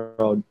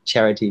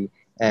charity,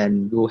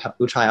 and we'll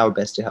try our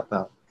best to help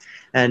out.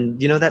 And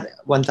that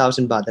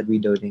 1,000 baht that we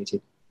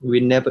donated, we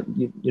never,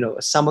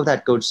 some of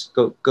that goes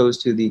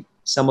to the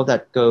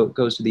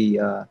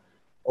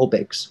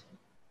OPEX,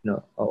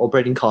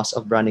 operating costs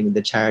of running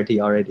the charity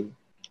already.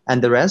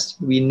 And the rest,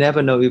 we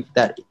never know if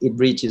that it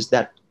reaches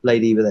that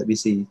lady that we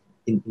see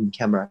in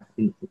camera,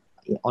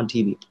 on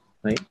TV,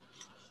 right?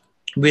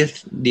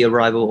 With the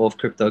arrival of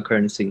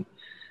cryptocurrency,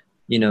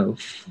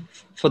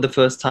 for the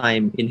first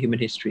time in human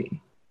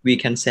history, we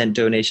can send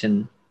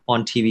donation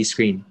on TV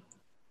screen,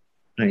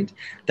 right?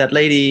 That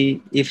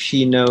lady, if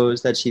she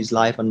knows that she's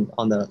live on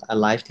a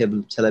live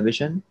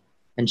television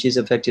and she's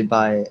affected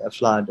by a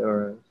flood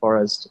or a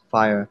forest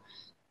fire,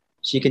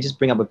 she can just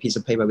bring up a piece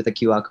of paper with a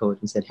QR code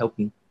and said, help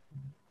me.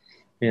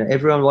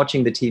 Everyone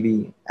watching the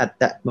TV at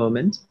that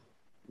moment,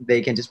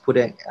 they can just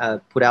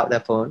bring up their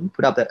phone,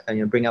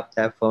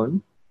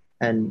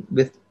 and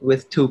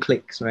with 2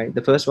 clicks, right?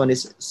 The first one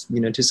is,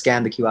 to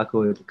scan the QR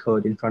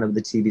code in front of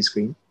the TV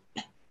screen.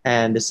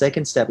 And the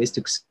second step is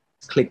to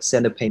click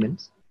send a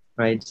payment,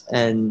 right?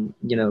 And,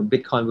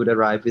 Bitcoin would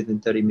arrive within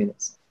 30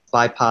 minutes,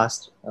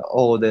 bypass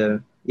all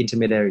the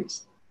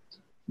intermediaries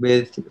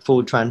with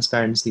full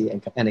transparency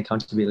and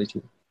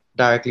accountability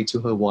directly to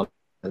her wallet,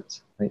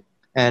 right?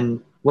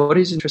 And what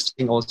is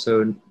interesting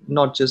also,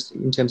 not just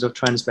in terms of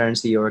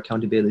transparency or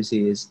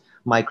accountability, is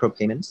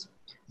micropayments.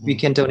 We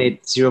can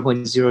donate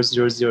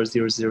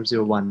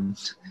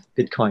 0.0000001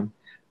 Bitcoin,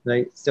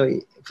 right?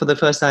 So for the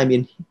first time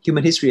in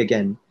human history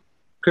again,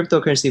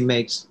 cryptocurrency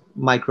makes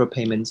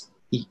micropayments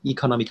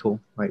economical,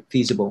 right?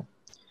 Feasible.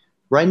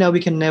 Right now, we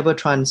can never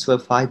transfer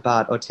 5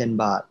 baht or 10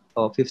 baht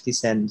or 50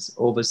 cents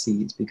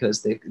overseas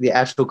because the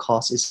actual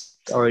cost is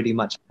already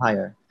much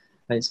higher,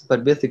 right?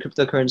 But with the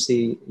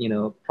cryptocurrency,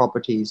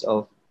 properties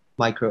of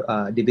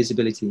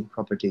divisibility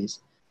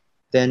properties,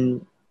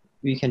 then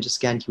we can just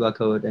scan QR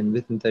code and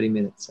within 30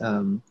 minutes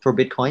for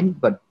Bitcoin,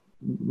 but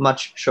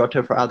much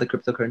shorter for other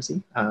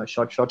cryptocurrency,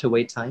 shorter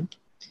wait time,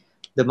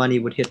 the money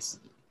would hit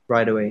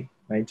right away,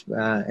 right?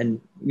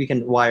 And we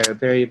can wire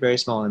very, very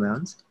small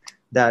amounts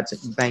that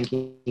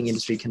banking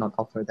industry cannot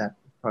offer that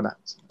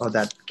product or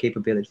that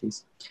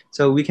capabilities.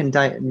 So we can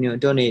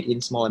donate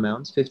in small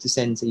amounts, 50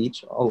 cents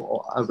each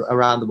or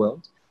around the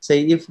world.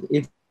 Say if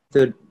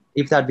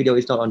that video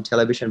is not on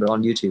television but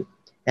on YouTube,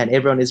 and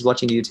everyone is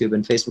watching YouTube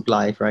and Facebook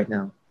Live right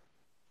now,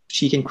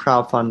 she can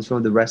crowd funds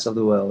from the rest of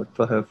the world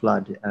for her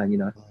flood,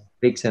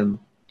 victim,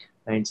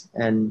 right?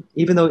 And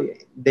even though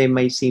they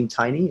may seem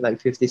tiny,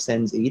 like 50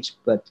 cents each,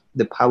 but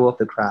the power of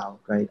the crowd,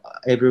 right?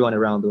 Everyone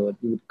around the world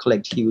would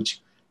collect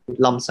huge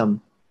lump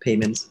sum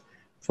payments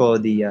for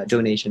the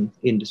donation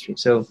industry.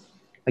 So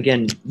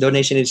again,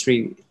 donation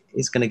industry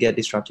is going to get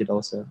disrupted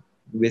also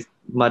with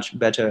much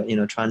better,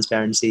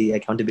 transparency,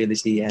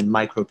 accountability, and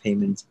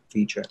micropayment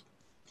feature.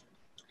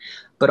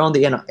 But on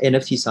the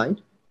NFT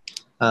side,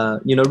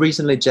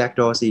 recently Jack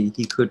Dorsey,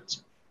 he could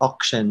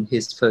auction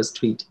his first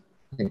tweet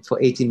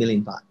for 80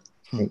 million baht.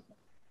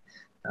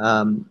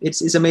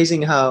 It's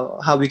amazing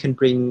how we can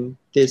bring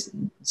this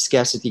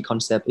scarcity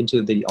concept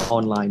into the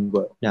online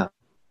world now,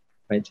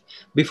 right?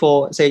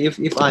 Before, say,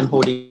 if I'm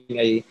holding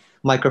a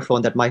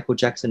microphone that Michael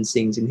Jackson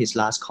sings in his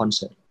last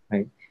concert,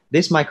 right?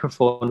 This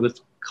microphone would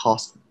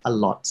cost a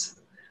lot.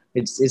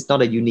 It's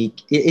not a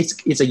unique,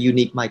 it's a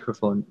unique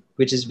microphone,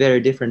 which is very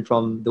different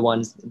from the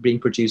ones being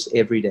produced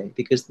every day,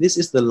 because this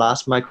is the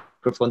last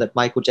microphone that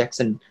Michael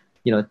Jackson,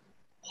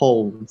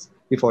 holds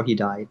before he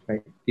died,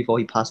 right? Before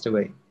he passed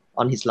away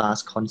on his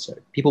last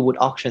concert. People would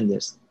auction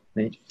this,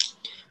 right?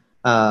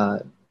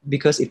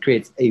 Because it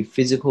creates a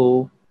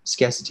physical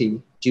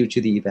scarcity due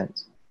to the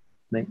event,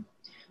 right?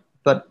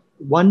 But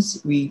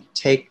once we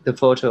take the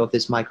photo of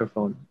this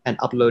microphone and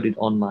upload it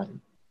online,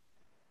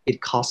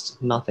 it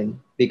costs nothing,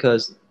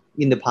 because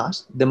in the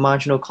past, the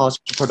marginal cost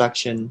of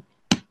production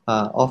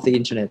of the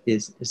internet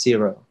is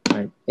 0,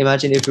 right?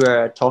 Imagine if we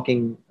are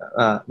talking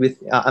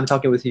I'm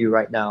talking with you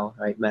right now,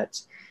 right, Matt?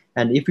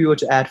 And if we were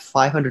to add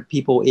 500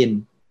 people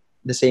in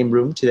the same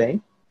room today,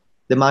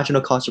 the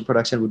marginal cost of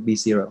production would be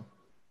 0,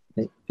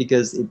 right?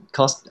 Because it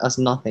costs us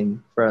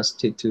nothing for us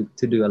to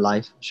do a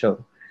live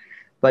show.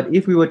 But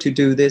if we were to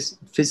do this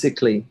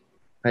physically,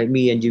 right,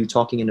 me and you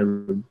talking in a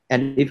room,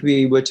 and if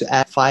we were to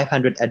add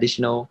 500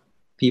 additional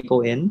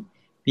people in,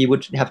 we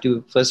would have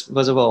to first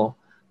of all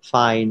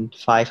find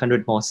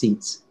 500 more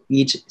seats.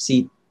 Each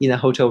seat in a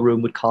hotel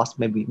room would cost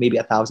maybe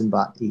 1,000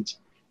 baht each,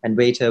 and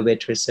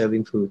waitress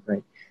serving food,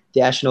 right?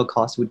 The additional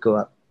cost would go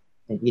up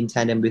in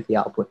tandem with the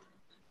output.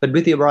 But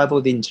with the arrival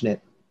of the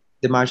internet,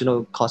 the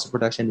marginal cost of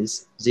production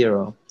is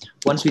 0.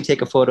 Once we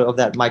take a photo of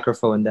that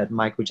microphone that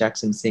Michael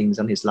Jackson sings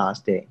on his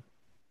last day,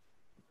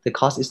 the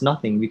cost is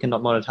nothing. We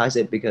cannot monetize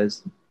it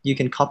because you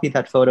can copy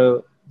that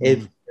photo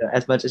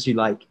as much as you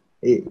like.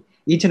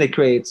 Internet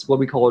creates what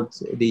we call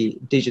the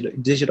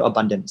digital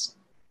abundance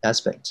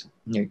aspect.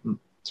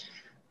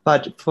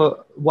 But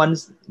for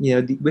once,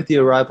 with the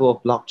arrival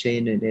of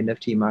blockchain and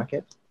NFT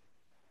market,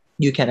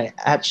 you can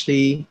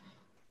actually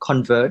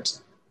convert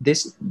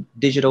this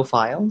digital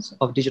files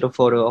of digital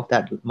photo of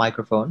that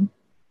microphone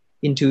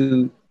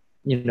into,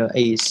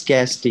 a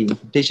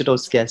digital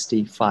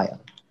scarcity file,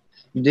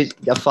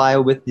 a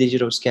file with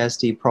digital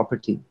scarcity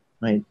property,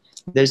 right?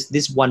 There's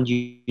this one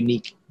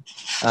unique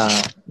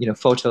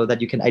photo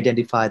that you can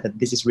identify that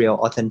this is real,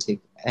 authentic,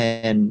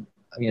 and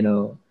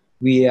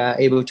we are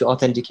able to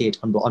authenticate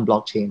on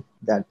blockchain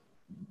that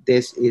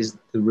this is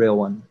the real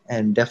one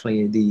and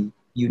definitely the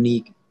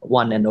unique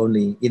one and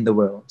only in the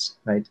world,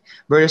 right?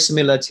 Very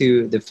similar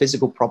to the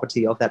physical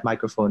property of that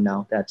microphone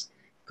now that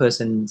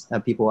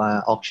people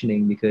are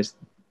auctioning because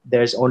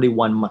there's only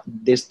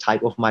this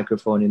type of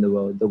microphone in the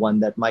world, the one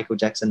that Michael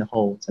Jackson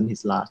holds on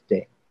his last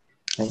day.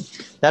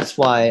 Right? That's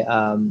why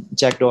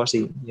Jack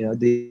Dorsey,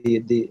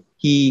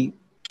 he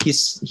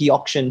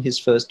auctioned his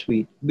first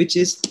tweet, which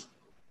is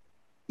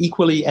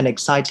equally an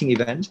exciting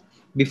event.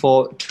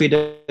 Before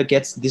Twitter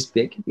gets this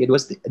big, it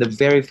was the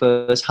very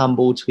first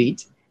humble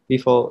tweet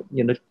before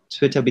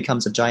Twitter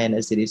becomes a giant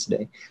as it is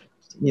today.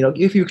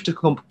 If you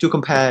to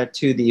compare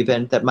to the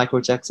event that Michael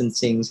Jackson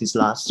sings his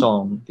last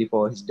song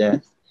before his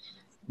death,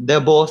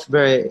 they're both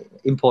very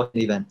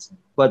important events.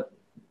 But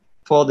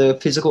for the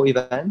physical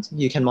event,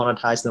 you can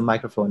monetize the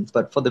microphone.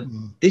 But for the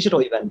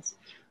digital events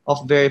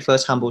of very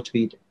first humble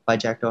tweet by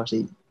Jack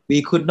Dorsey,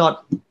 we could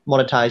not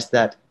monetize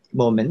that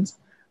moment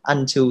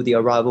until the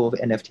arrival of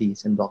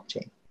NFTs and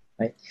blockchain,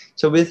 right?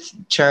 So with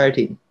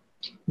charity,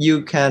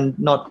 you can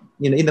not,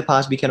 in the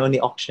past, we can only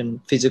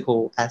auction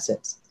physical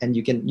assets, and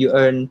you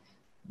earn,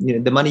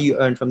 the money you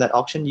earn from that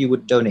auction, you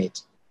would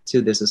donate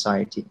to the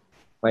society,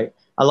 right?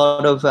 A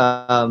lot of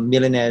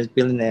millionaires,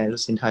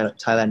 billionaires in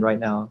Thailand right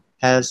now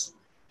have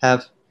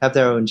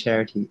their own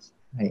charities,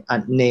 right?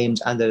 And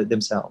named under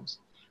themselves,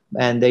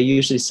 and they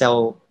usually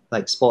sell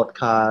like sport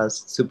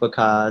cars,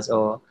 supercars,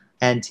 or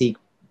antique,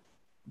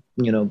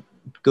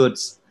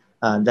 goods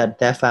that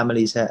their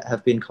families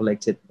have been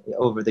collected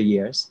over the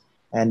years,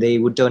 and they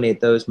would donate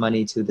those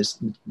money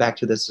back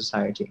to the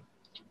society.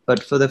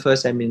 But for the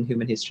first time in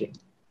human history,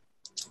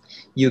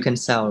 you can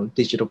sell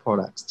digital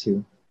products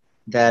too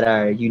that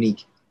are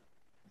unique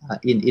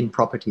in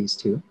properties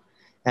too,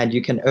 and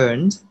you can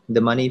earn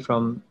the money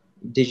from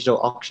digital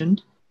auction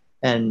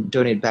and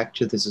donate back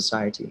to the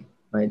society,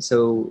 right?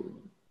 So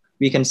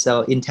we can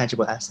sell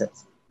intangible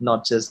assets,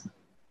 not just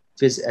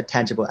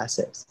tangible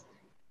assets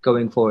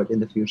going forward in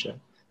the future.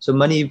 So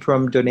money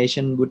from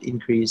donation would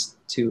increase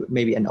to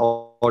maybe an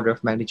order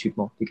of magnitude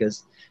more,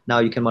 because now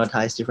you can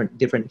monetize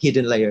different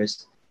hidden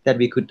layers that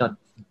we could not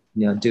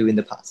do in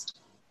the past.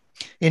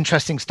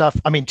 Interesting stuff.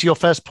 I mean, to your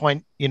first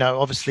point,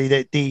 obviously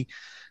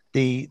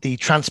the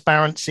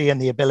transparency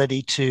and the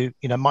ability to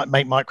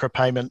make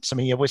micropayments. I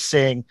mean, we're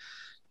seeing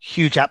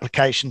huge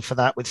application for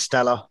that with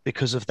Stellar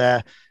because of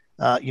their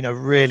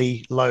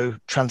really low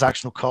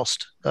transactional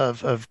cost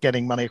of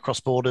getting money across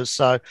borders.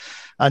 So,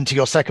 and to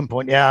your second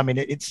point, yeah, I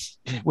mean,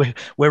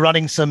 we're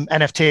running some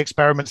NFT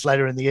experiments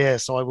later in the year.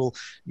 So I will,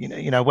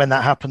 when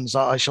that happens,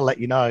 I shall let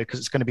you know, because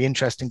it's going to be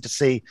interesting to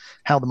see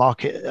how the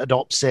market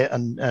adopts it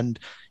and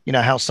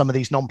how some of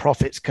these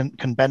nonprofits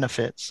can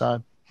benefit.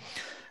 So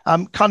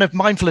I'm kind of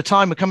mindful of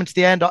time. We're coming to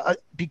the end. It'd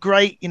be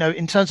great,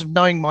 in terms of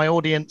knowing my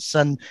audience,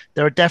 and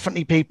there are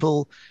definitely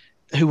people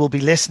who will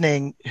be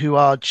listening who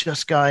are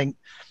just going,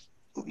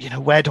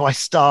 where do I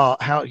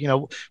start? How,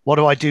 what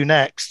do I do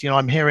next?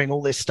 I'm hearing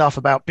all this stuff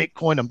about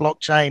Bitcoin and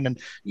blockchain, and,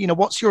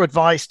 what's your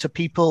advice to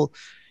people,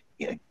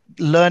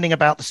 learning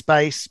about the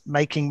space,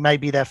 making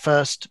maybe their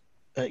first,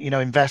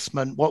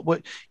 investment?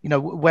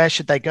 Where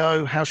should they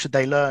go? How should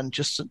they learn?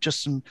 Just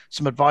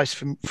some advice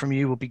from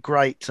you would be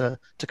great to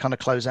kind of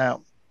close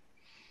out.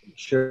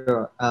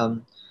 Sure.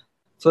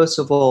 First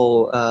of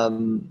all,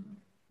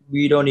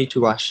 we don't need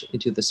to rush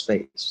into the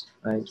space,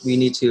 right? We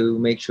need to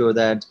make sure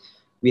that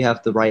we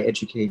have the right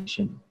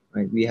education,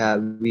 right? We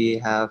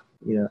have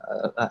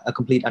a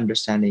complete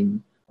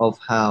understanding of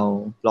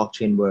how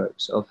blockchain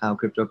works, of how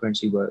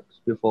cryptocurrency works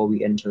before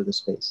we enter the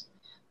space,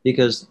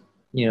 because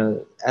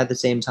at the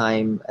same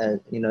time,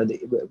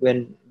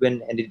 when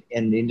the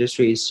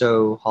industry is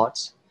so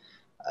hot,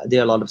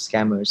 there are a lot of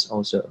scammers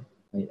also,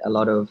 right? A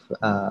lot of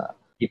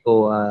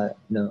people are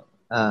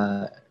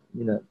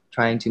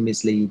trying to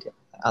mislead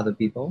other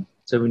people.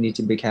 So we need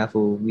to be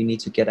careful. We need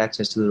to get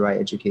access to the right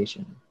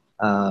education.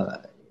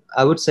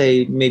 I would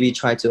say maybe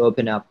try to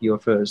open up your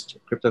first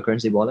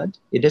cryptocurrency wallet.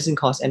 It doesn't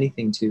cost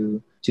anything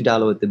to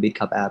download the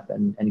BitCup app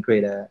and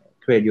create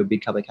your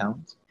BitCup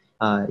account.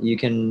 You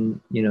can,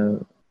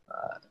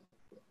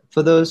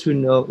 for those who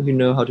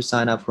know how to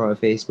sign up for a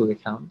Facebook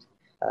account,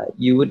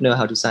 you would know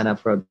how to sign up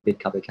for a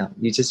BitCup account.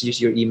 You just use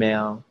your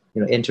email,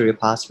 enter your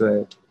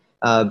password.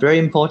 Very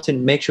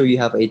important, make sure you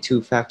have a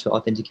two-factor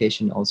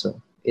authentication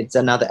also. It's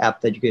another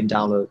app that you can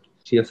download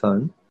to your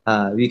phone.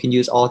 You can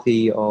use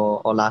Authy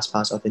or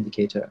LastPass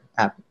Authenticator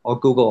app or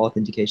Google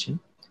Authentication.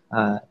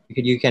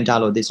 You can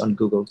download this on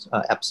Google's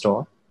App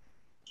Store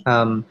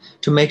to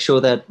make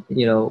sure that,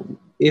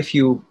 if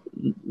you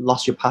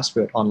lost your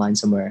password online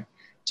somewhere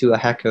to a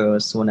hacker or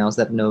someone else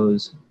that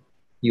knows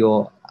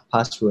your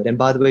password. And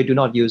by the way, do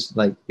not use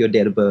like your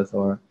date of birth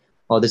or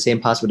the same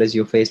password as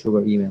your Facebook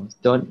or email.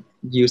 Don't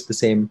use the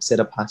same set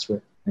of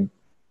password. Right?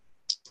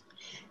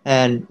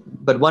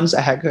 But once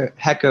a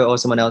hacker or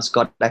someone else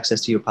got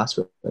access to your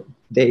password,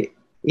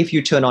 if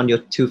you turn on your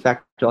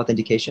two-factor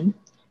authentication,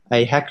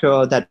 a hacker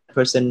or that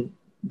person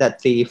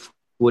that thief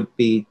would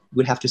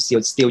have to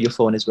steal your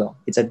phone as well.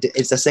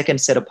 It's a second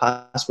set of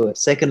password,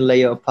 second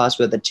layer of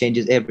password that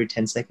changes every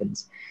 10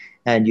 seconds,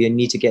 and you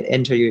need to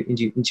enter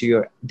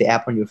into the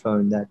app on your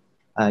phone that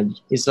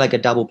it's like a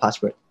double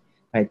password,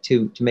 right?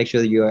 To make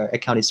sure that your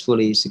account is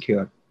fully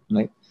secure,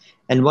 right?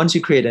 And once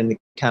you create an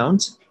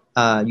account,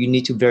 you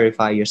need to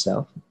verify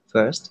yourself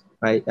first,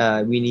 right?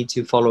 We need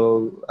to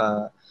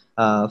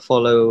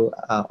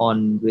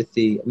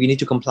we need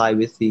to comply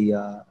with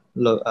the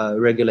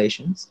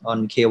regulations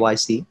on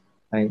KYC,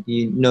 right?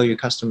 You know your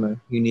customer.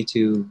 You need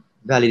to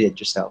validate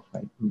yourself,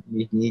 right?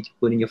 You need to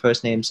put in your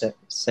first name,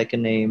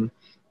 second name,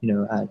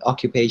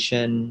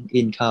 occupation,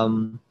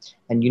 income,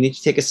 and you need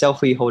to take a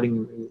selfie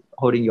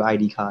holding your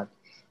ID card,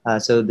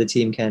 so the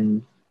team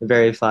can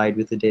verify it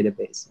with the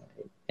database.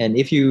 Right? And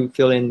if you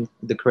fill in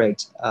the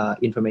correct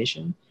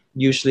information,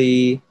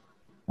 usually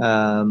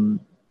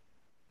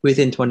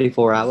within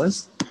 24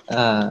 hours,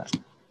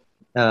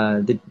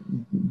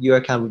 your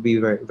account will be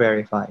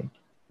verified,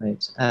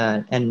 right?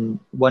 And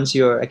once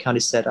your account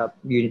is set up,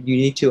 you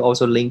need to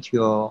also link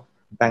your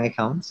bank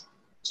accounts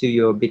to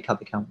your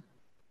BitCup account.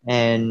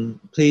 And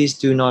please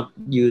do not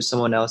use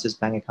someone else's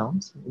bank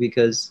account,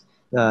 because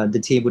the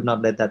team would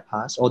not let that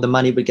pass, or the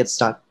money would get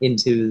stuck in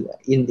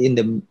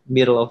the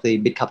middle of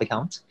the BitCup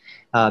account,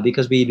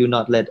 because we do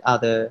not let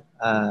other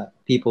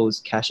people's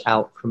cash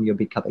out from your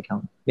BitCup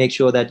account. Make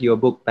sure that your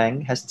book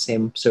bank has the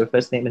same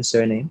first name and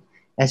surname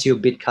as your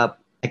BitCup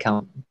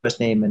account, first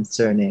name and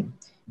surname.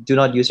 Do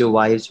not use your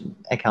wife's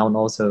account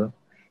also.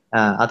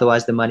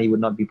 Otherwise, the money would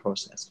not be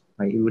processed.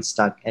 Right? It would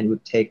stuck, and it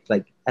would take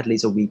like at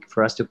least a week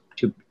for us to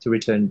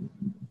return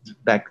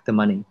back the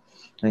money.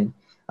 Right?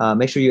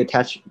 Make sure you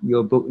attach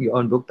your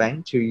own book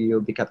bank to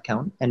your BitCup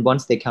account, and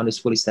once the account is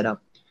fully set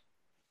up,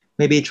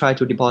 maybe try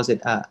to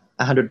deposit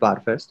 100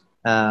 baht first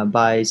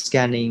by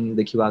scanning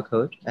the QR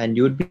code, and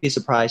you would be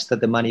surprised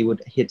that the money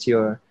would hit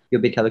your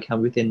BitCup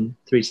account within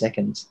 3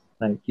 seconds.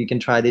 Right? You can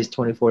try this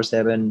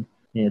 24/7.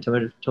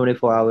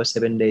 24 hours,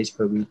 7 days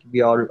per week.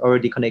 We are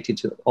already connected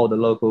to all the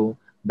local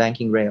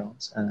banking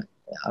rails,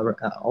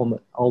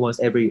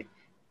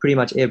 pretty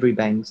much every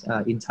bank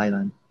in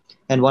Thailand.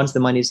 And once the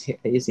money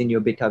is in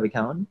your BitCup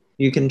account,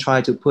 you can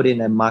try to put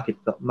in a market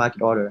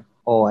order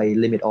or a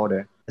limit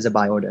order as a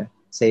buy order.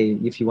 Say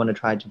if you want to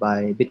try to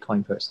buy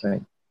Bitcoin first,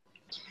 right?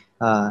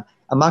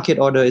 A market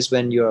order is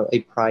when you're a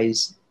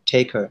price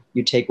taker.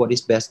 You take what is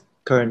best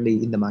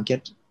currently in the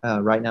market.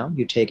 Right now,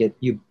 you take it,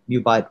 you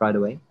buy it right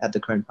away at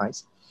the current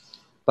price.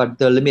 But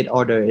the limit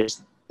order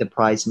is the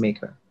price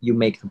maker. You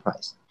make the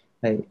price.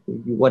 Right?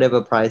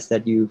 Whatever price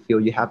that you feel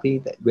you're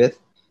happy with,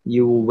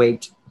 you will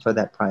wait for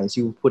that price.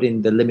 You put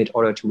in the limit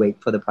order to wait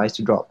for the price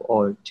to drop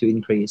or to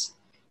increase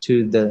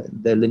to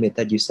the limit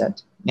that you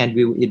set. And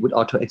it would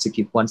auto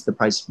execute once the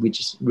price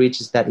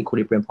reaches that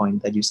equilibrium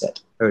point that you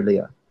set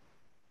earlier.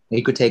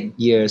 It could take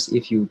years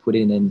if you put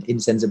in an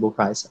insensible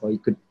price, or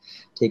it could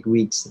take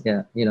weeks.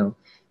 Yeah,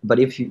 But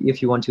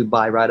if you want to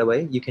buy right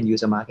away, you can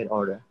use a market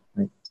order,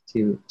 right,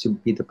 to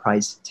be the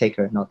price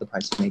taker, not the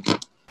price maker.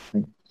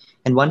 Right?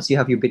 And once you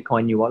have your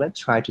Bitcoin in your wallet,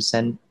 try to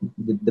send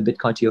the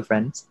Bitcoin to your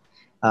friends.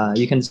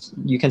 You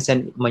can send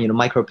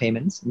micro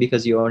payments,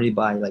 because you only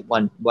buy like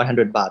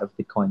 100 baht of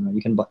Bitcoin. Right?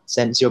 You can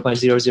send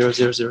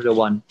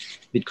 0.000001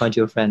 Bitcoin to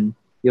your friend.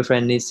 Your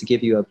friend needs to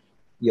give you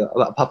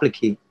a public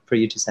key for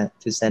you to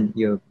send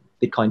your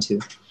Bitcoin to.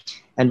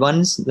 And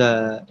once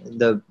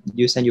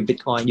you send your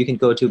Bitcoin, you can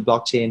go to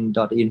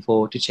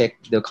blockchain.info to check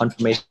the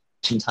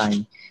confirmation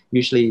time.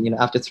 Usually,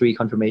 after 3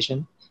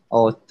 confirmation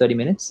or 30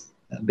 minutes,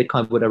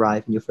 Bitcoin would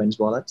arrive in your friend's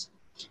wallet.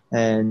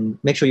 And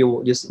make sure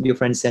your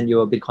friend send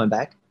your Bitcoin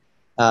back.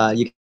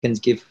 You can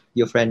give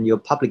your friend your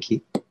public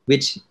key,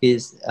 which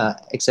is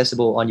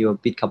accessible on your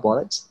BitCup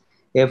wallet.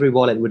 Every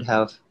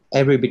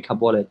BitCup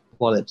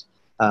wallet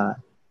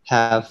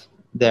have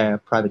their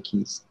private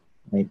keys,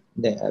 right?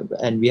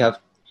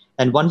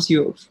 And once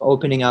you're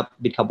opening up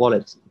BitCup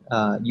wallet,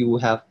 you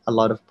have a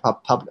lot of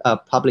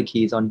public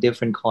keys on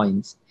different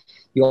coins.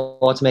 You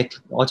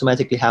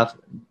automatically have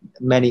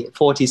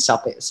 40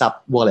 sub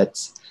wallets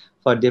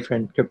for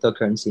different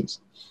cryptocurrencies.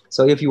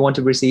 So if you want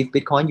to receive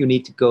Bitcoin, you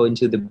need to go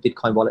into the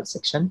Bitcoin wallet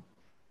section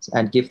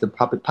and give the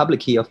public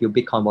key of your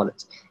Bitcoin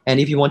wallet. And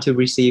if you want to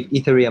receive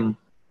Ethereum,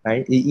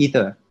 right,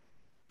 Ether,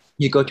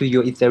 you go to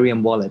your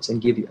Ethereum wallet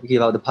and give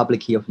out the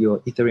public key of your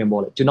Ethereum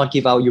wallet. Do not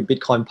give out your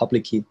Bitcoin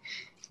public key.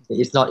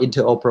 It's not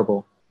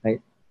interoperable,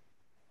 right?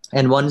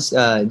 And once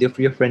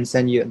your friend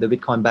send you the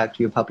Bitcoin back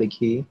to your public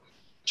key,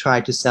 try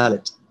to sell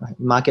it, right?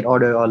 Market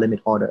order or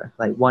limit order.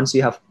 Like once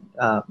you have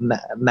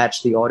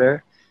matched the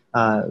order,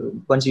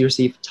 once you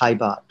receive Thai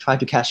baht, try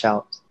to cash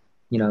out.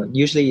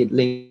 Usually it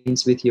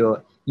links with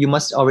you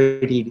must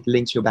already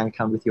link your bank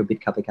account with your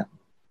BitCup account.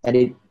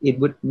 And it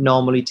would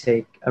normally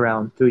take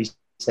around 3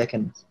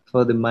 seconds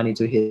for the money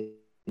to hit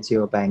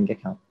your bank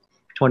account.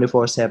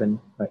 24/7,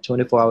 right?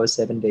 24 hours,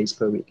 7 days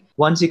per week.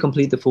 Once you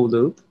complete the full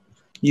loop,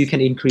 you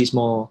can increase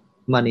more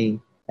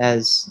money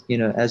as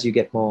you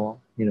get more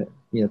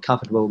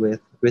comfortable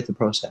with the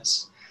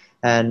process.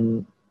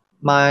 And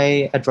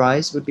my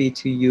advice would be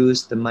to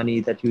use the money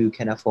that you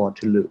can afford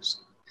to lose.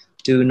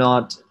 Do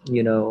not,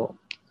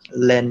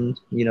 lend,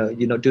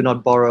 do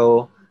not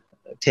borrow,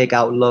 take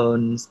out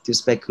loans to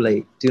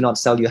speculate. Do not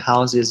sell your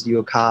houses,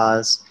 your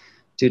cars.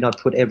 Do not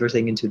put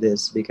everything into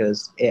this,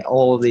 because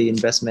all the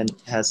investment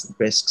has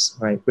risks,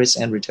 right? Risk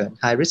and return.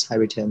 High risk, high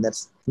return.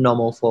 That's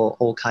normal for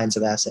all kinds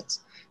of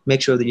assets.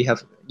 Make sure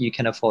that you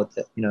can afford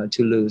that,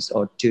 to lose,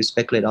 or to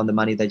speculate on the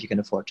money that you can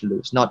afford to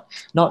lose. Not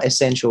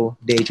essential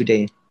day to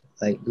day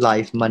like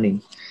life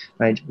money,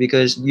 right?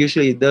 Because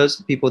usually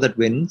those people that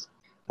win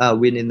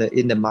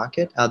in the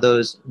market are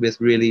those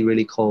with really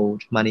really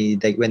cold money.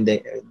 When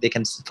they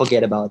can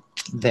forget about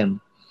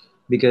them,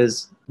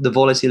 because the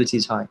volatility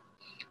is high.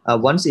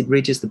 Once it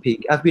reaches the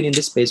peak, I've been in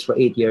this space for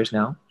 8 years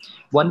now.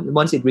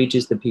 Once it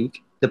reaches the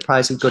peak, the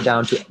price will go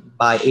down to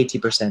by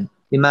 80%.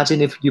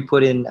 Imagine if you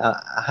put in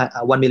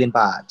 1 million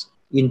baht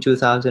in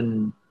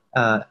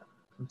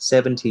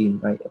 2017,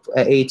 right?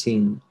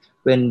 18,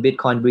 when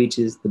Bitcoin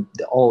reaches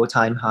the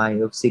all-time high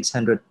of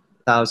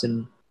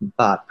 600,000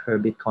 baht per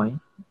Bitcoin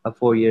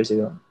 4 years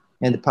ago,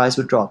 and the price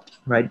would drop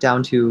right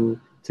down to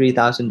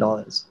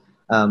 $3,000.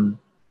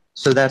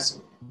 So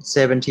that's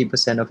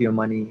 70% of your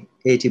money,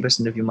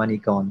 80% of your money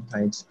gone,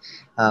 right?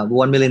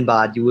 1 million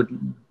baht, you would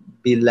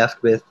be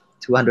left with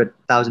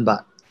 200,000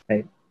 baht,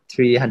 right?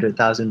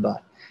 300,000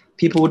 baht.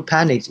 People would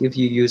panic if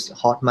you use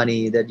hot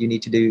money that you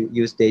need to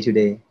use day to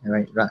day,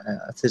 right?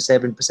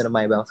 7% of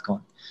my wealth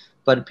gone.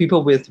 But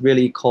people with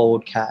really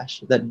cold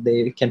cash, that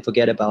they can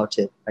forget about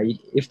it, right?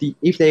 If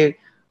they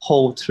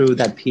hold through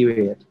that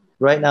period,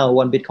 right now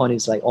one Bitcoin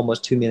is like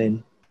almost 2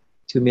 million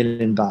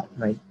baht,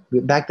 right?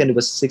 Back then it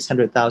was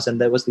 600,000.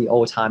 That was the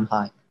all-time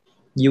high.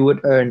 You would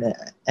earn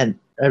an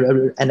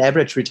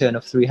average return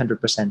of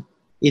 300%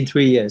 in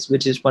 3 years,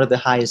 which is one of the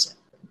highest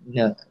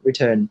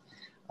return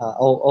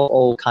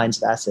all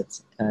kinds of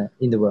assets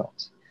in the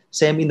world.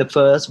 Same in the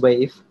first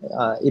wave.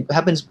 It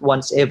happens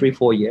once every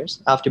 4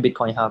 years after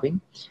Bitcoin halving.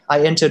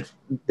 I entered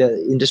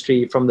the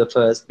industry from the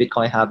first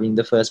Bitcoin halving,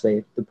 the first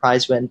wave. The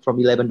price went from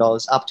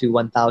 $11 up to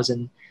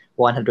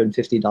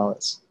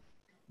 $1,150.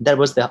 That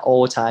was the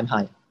all-time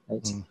high,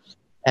 right?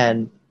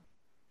 And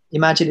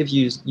imagine if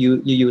you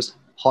use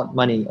hot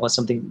money or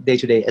something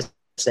day-to-day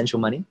essential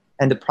money,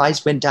 and the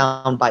price went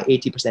down by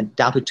 80%,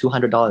 down to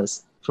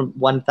 $200 from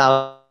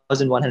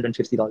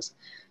 $1,150.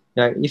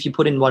 Now, if you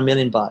put in 1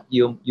 million baht,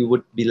 you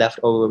would be left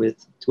over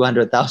with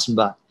 200,000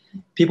 baht.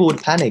 People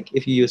would panic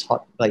if you use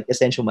hot, like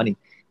essential money,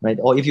 right?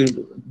 Or if you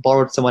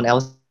borrowed someone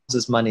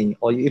else's money,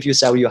 or if you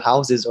sell your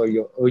houses or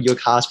your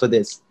cars for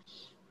this.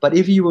 But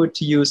if you were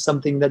to use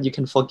something that you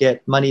can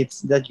forget, money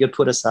that you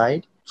put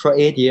aside for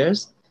 8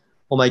 years,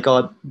 oh my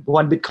God,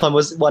 one Bitcoin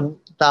was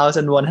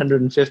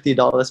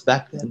 $1,150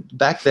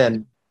 back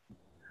then,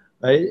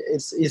 right?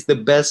 It's the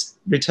best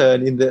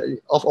return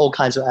of all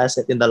kinds of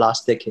assets in the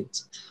last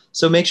decades.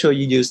 So make sure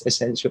you do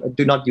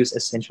not use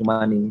essential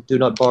money. Do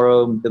not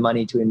borrow the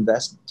money to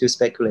invest, to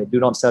speculate. Do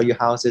not sell your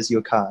houses,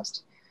 your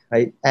cars,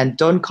 right? And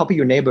don't copy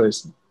your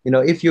neighbors.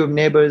 If your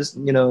neighbors,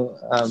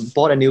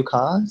 bought a new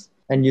car,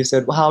 and you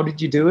said, well, how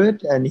did you do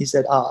it? And he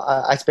said,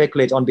 I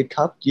speculate on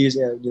Bitcup,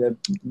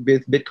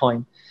 with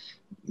Bitcoin.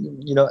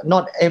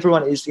 Not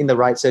everyone is in the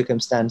right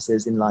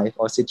circumstances in life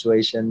or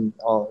situation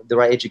or the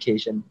right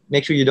education.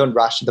 Make sure you don't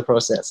rush the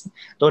process.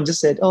 Don't just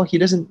say, oh, he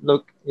doesn't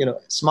look,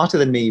 smarter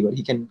than me, but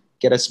he can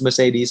get a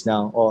Mercedes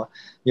now, or,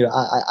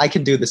 I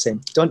can do the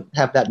same. Don't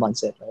have that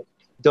mindset, right?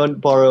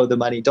 Don't borrow the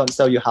money. Don't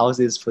sell your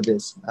houses for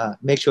this.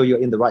 Make sure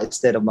you're in the right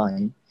state of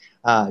mind.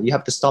 You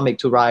have the stomach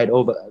to ride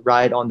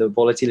on the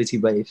volatility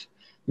wave.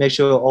 Make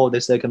sure all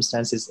the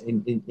circumstances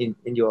in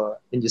your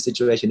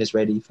situation is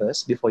ready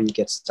first before you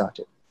get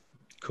started.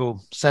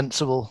 Cool.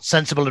 Sensible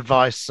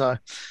advice. So,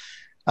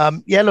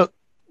 look,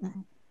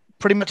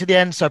 pretty much at the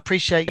end. So I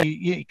appreciate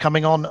you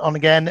coming on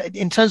again.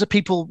 In terms of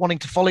people wanting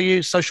to follow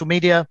you, social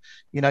media,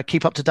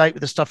 keep up to date with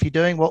the stuff you're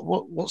doing.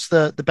 What's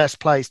the best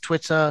place?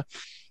 Twitter,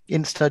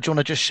 Insta? Do you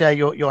want to just share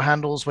your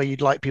handles where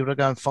you'd like people to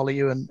go and follow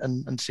you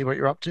and see what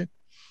you're up to?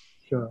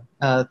 Sure.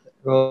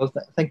 Well,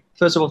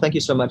 first of all, thank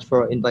you so much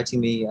for inviting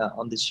me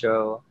on this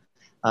show.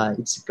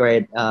 It's a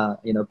great,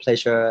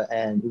 pleasure,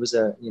 and it was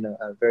a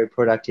very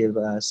productive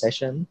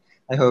session.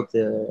 I hope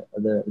the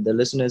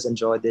listeners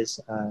enjoyed this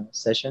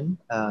session,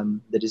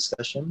 the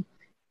discussion.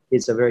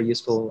 It's a very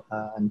useful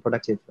and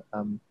productive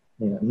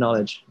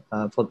knowledge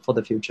for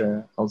the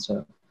future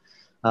also.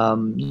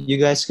 You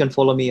guys can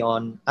follow me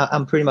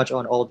I'm pretty much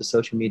on all the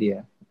social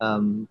media,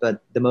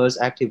 but the most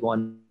active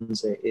one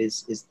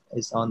is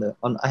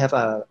I have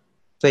a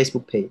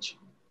Facebook page,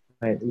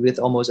 right, with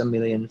almost 1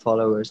 million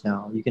followers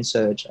now. You can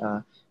search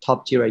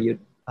Top Jirayut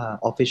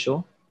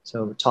official.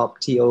 So Top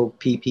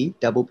TOPP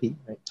double P,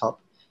 right? Top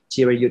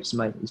Jirayut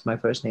is my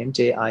first name,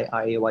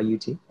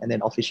 JIRAYUT, and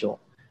then official.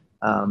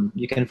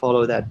 You can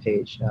follow that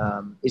page.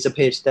 It's a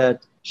page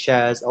that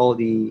shares all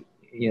the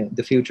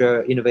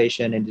future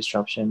innovation and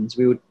disruptions.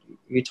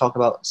 We talk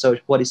about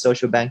what is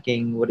social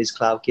banking, what is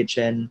cloud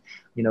kitchen,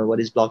 what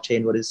is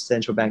blockchain, what is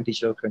central bank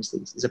digital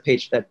currencies. It's a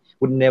page that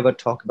would never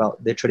talk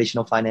about the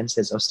traditional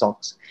finances or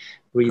stocks.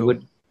 We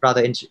would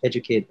rather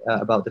educate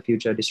about the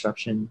future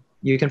disruption.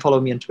 You can follow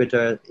me on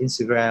Twitter,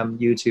 Instagram,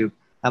 YouTube.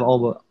 I'm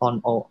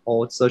on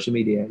all social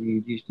media.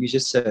 You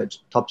just search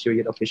Top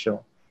Chariot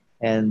Official,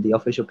 and the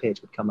official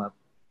page would come up.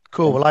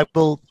 Cool.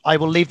 Well, I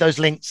will leave those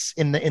links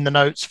in the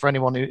notes for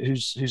anyone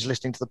who's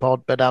listening to the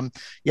pod. But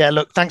yeah,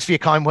 look, thanks for your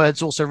kind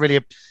words. Also, really,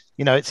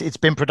 it's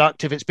been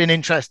productive. It's been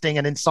interesting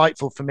and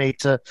insightful for me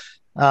to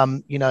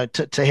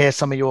to hear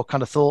some of your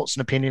kind of thoughts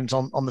and opinions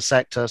on the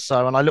sector.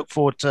 So, and I look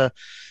forward to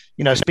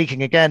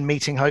speaking again,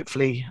 meeting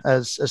hopefully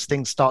as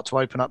things start to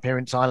open up here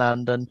in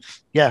Thailand. And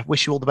yeah,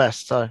 wish you all the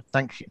best. So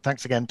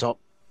thanks again, Top.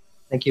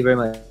 Thank you very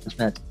much,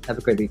 Matt. Have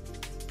a great week.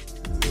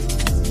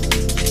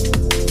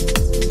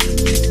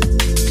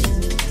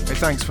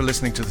 Thanks for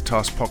listening to the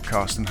Task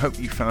podcast and hope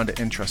you found it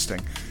interesting.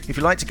 If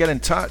you'd like to get in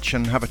touch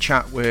and have a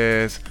chat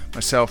with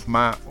myself,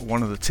 Matt, or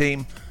one of the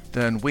team,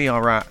 then we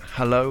are at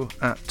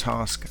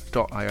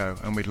hello@task.io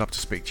and we'd love to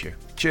speak to you.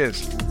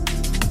 Cheers.